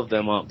said, a lot of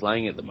them aren't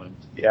playing at the moment.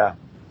 Yeah.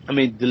 I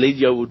mean,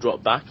 Delidio will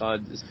drop back.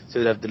 I'd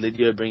have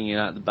Delidio bringing it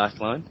out the back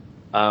line.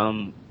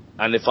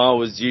 And if I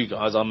was you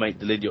guys, I'd make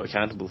Delidio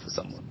accountable for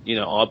someone. You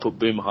know, I'd put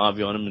Boomer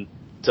Harvey on him and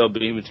tell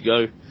Boomer to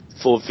go.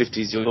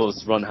 450's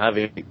yours, run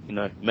havoc. You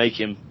know, make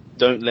him.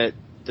 Don't let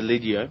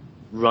Delidio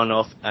run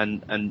off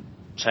and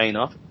chain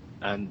up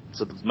and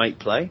sort of make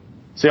play.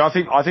 See, I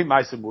think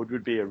Mason Wood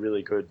would be a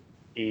really good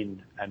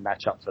in and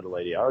match up for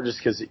Delidio, just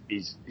because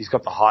he's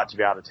got the height to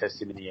be able to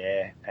test him in the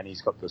air, and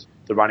he's got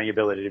the running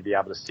ability to be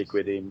able to stick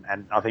with him,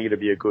 and I think it'd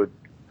be a good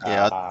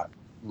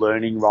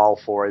learning role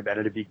for him, and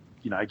it'd be,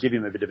 you know, give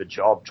him a bit of a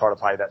job, try to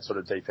play that sort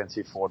of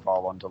defensive forward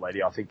role on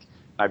Delidio. I think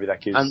maybe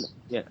that gives...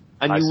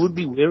 And you would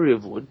be wary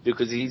of Wood,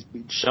 because he's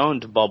been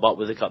shown to bob up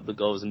with a couple of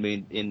goals and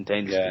be in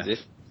dangerous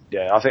position.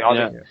 Yeah,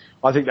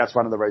 I think that's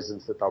one of the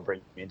reasons that they'll bring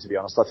him in, to be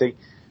honest. I think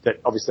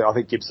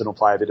Gibson will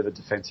play a bit of a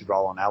defensive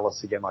role on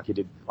Alice again, like he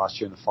did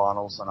last year in the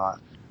finals. And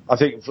I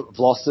think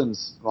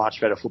Vlosten's much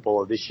better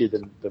footballer this year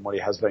than what he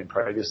has been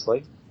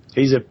previously.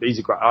 He's a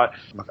great. I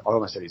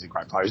almost said he's a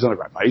great player. He's not a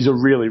great player. He's a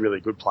really,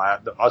 really good player.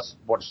 I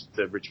watched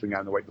the Richmond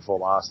game the week before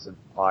last, and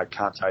I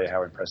can't tell you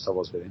how impressed I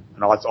was with him.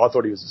 And I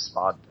thought he was a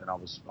spud, and I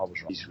was wrong.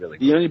 He's really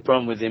good. The only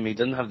problem with him, he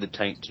doesn't have the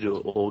tank to do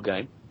it all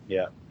game.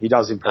 Yeah, he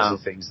does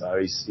impressive things though.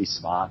 He's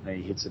smart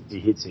and he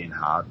hits in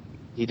hard.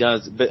 He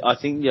does, but I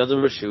think the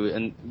other issue,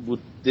 and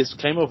this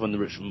came up on the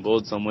Richmond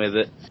board somewhere,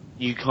 that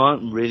you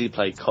can't really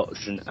play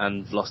Cochrane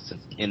and Vlosten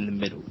in the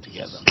middle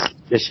together.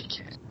 Yes, you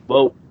can.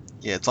 Well,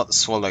 yeah, it's like the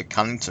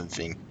Swallow-Cunnington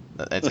thing,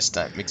 that they just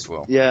don't mix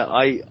well. Yeah,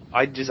 I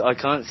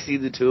can't see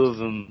the two of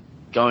them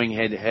going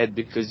head to head,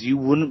 because you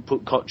wouldn't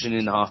put Cochrane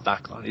in the half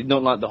back line. It's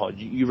not like the Hodge.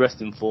 You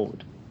rest him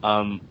forward.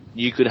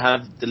 You could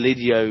have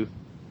Delidio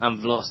and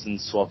Vlosten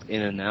swap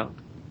in and out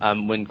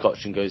when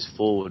Cochrane goes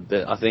forward,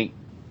 but I think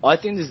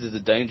this is a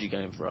danger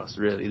game for us,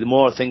 really. The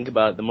more I think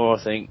about it, the more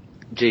I think,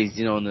 geez,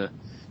 on the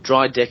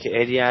dry deck at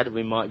Etihad,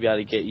 we might be able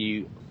to get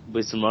you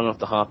with some run off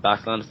the half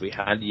back line if we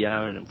had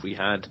Yaron, if we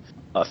had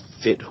a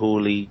fit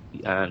Hawley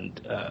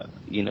and,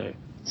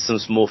 some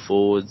small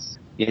forwards,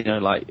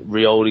 like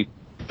Rioli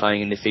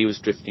playing, and if he was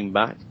drifting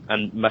back,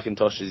 and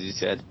McIntosh, as you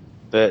said.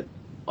 But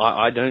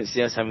I don't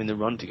see us having the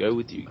run to go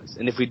with you guys.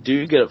 And if we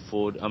do get it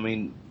forward, I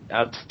mean,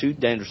 our two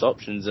dangerous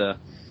options are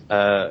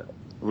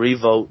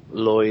Revolt,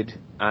 Lloyd,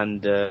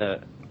 and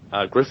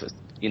Griffith.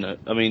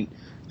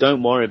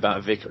 Don't worry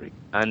about Vickery,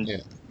 and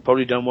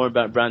probably don't worry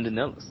about Brandon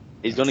Ellis.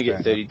 He's going to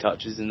get 30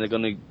 touches, and they're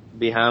going to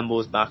be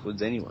handballs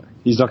backwards anyway.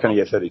 He's not going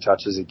to get 30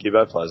 touches if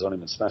Gibbo plays on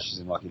him and smashes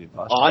him like he did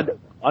last year.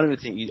 I don't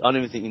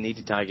even think you need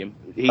to tag him.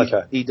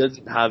 He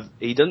doesn't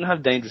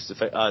have dangerous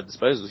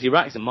disposals. He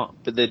racks them up,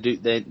 but they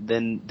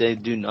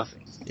do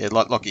nothing. Yeah,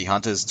 like Lockie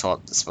Hunter's type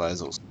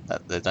disposals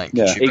that they don't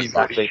contribute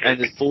exactly. much. And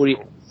there's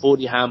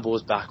 40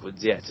 handballs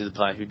backwards, to the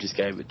player who just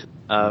gave it to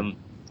him.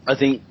 I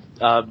think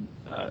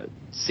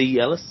C.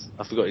 Ellis,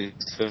 I forgot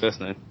his first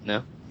name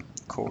now.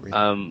 Corey.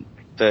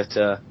 But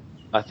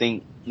I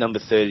think number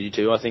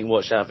 32, I think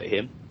watch out for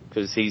him,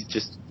 because he's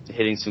just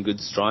hitting some good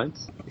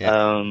strides.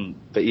 Yeah.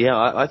 But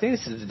I think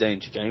this is a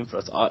danger game for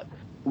us.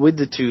 With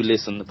the two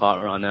lists on the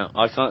part right now,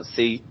 I can't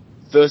see.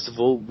 First of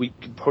all, we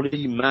could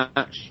probably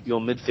match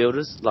your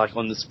midfielders, like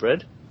on the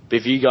spread. But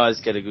if you guys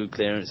get a good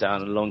clearance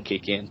out and a long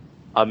kick in,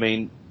 I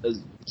mean,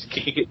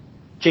 kick it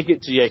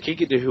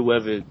to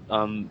whoever,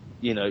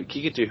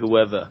 kick it to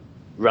whoever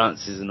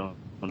Rance isn't on,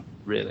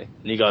 really.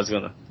 And you guys are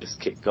gonna just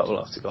kick goal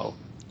after goal.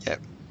 Yep.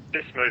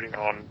 Just moving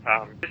on.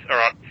 All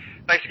right.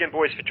 Thanks again,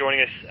 boys, for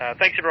joining us.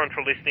 Thanks everyone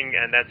for listening,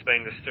 and that's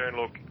been the Stern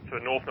Look for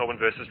the North Melbourne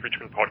versus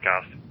Richmond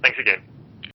podcast. Thanks again.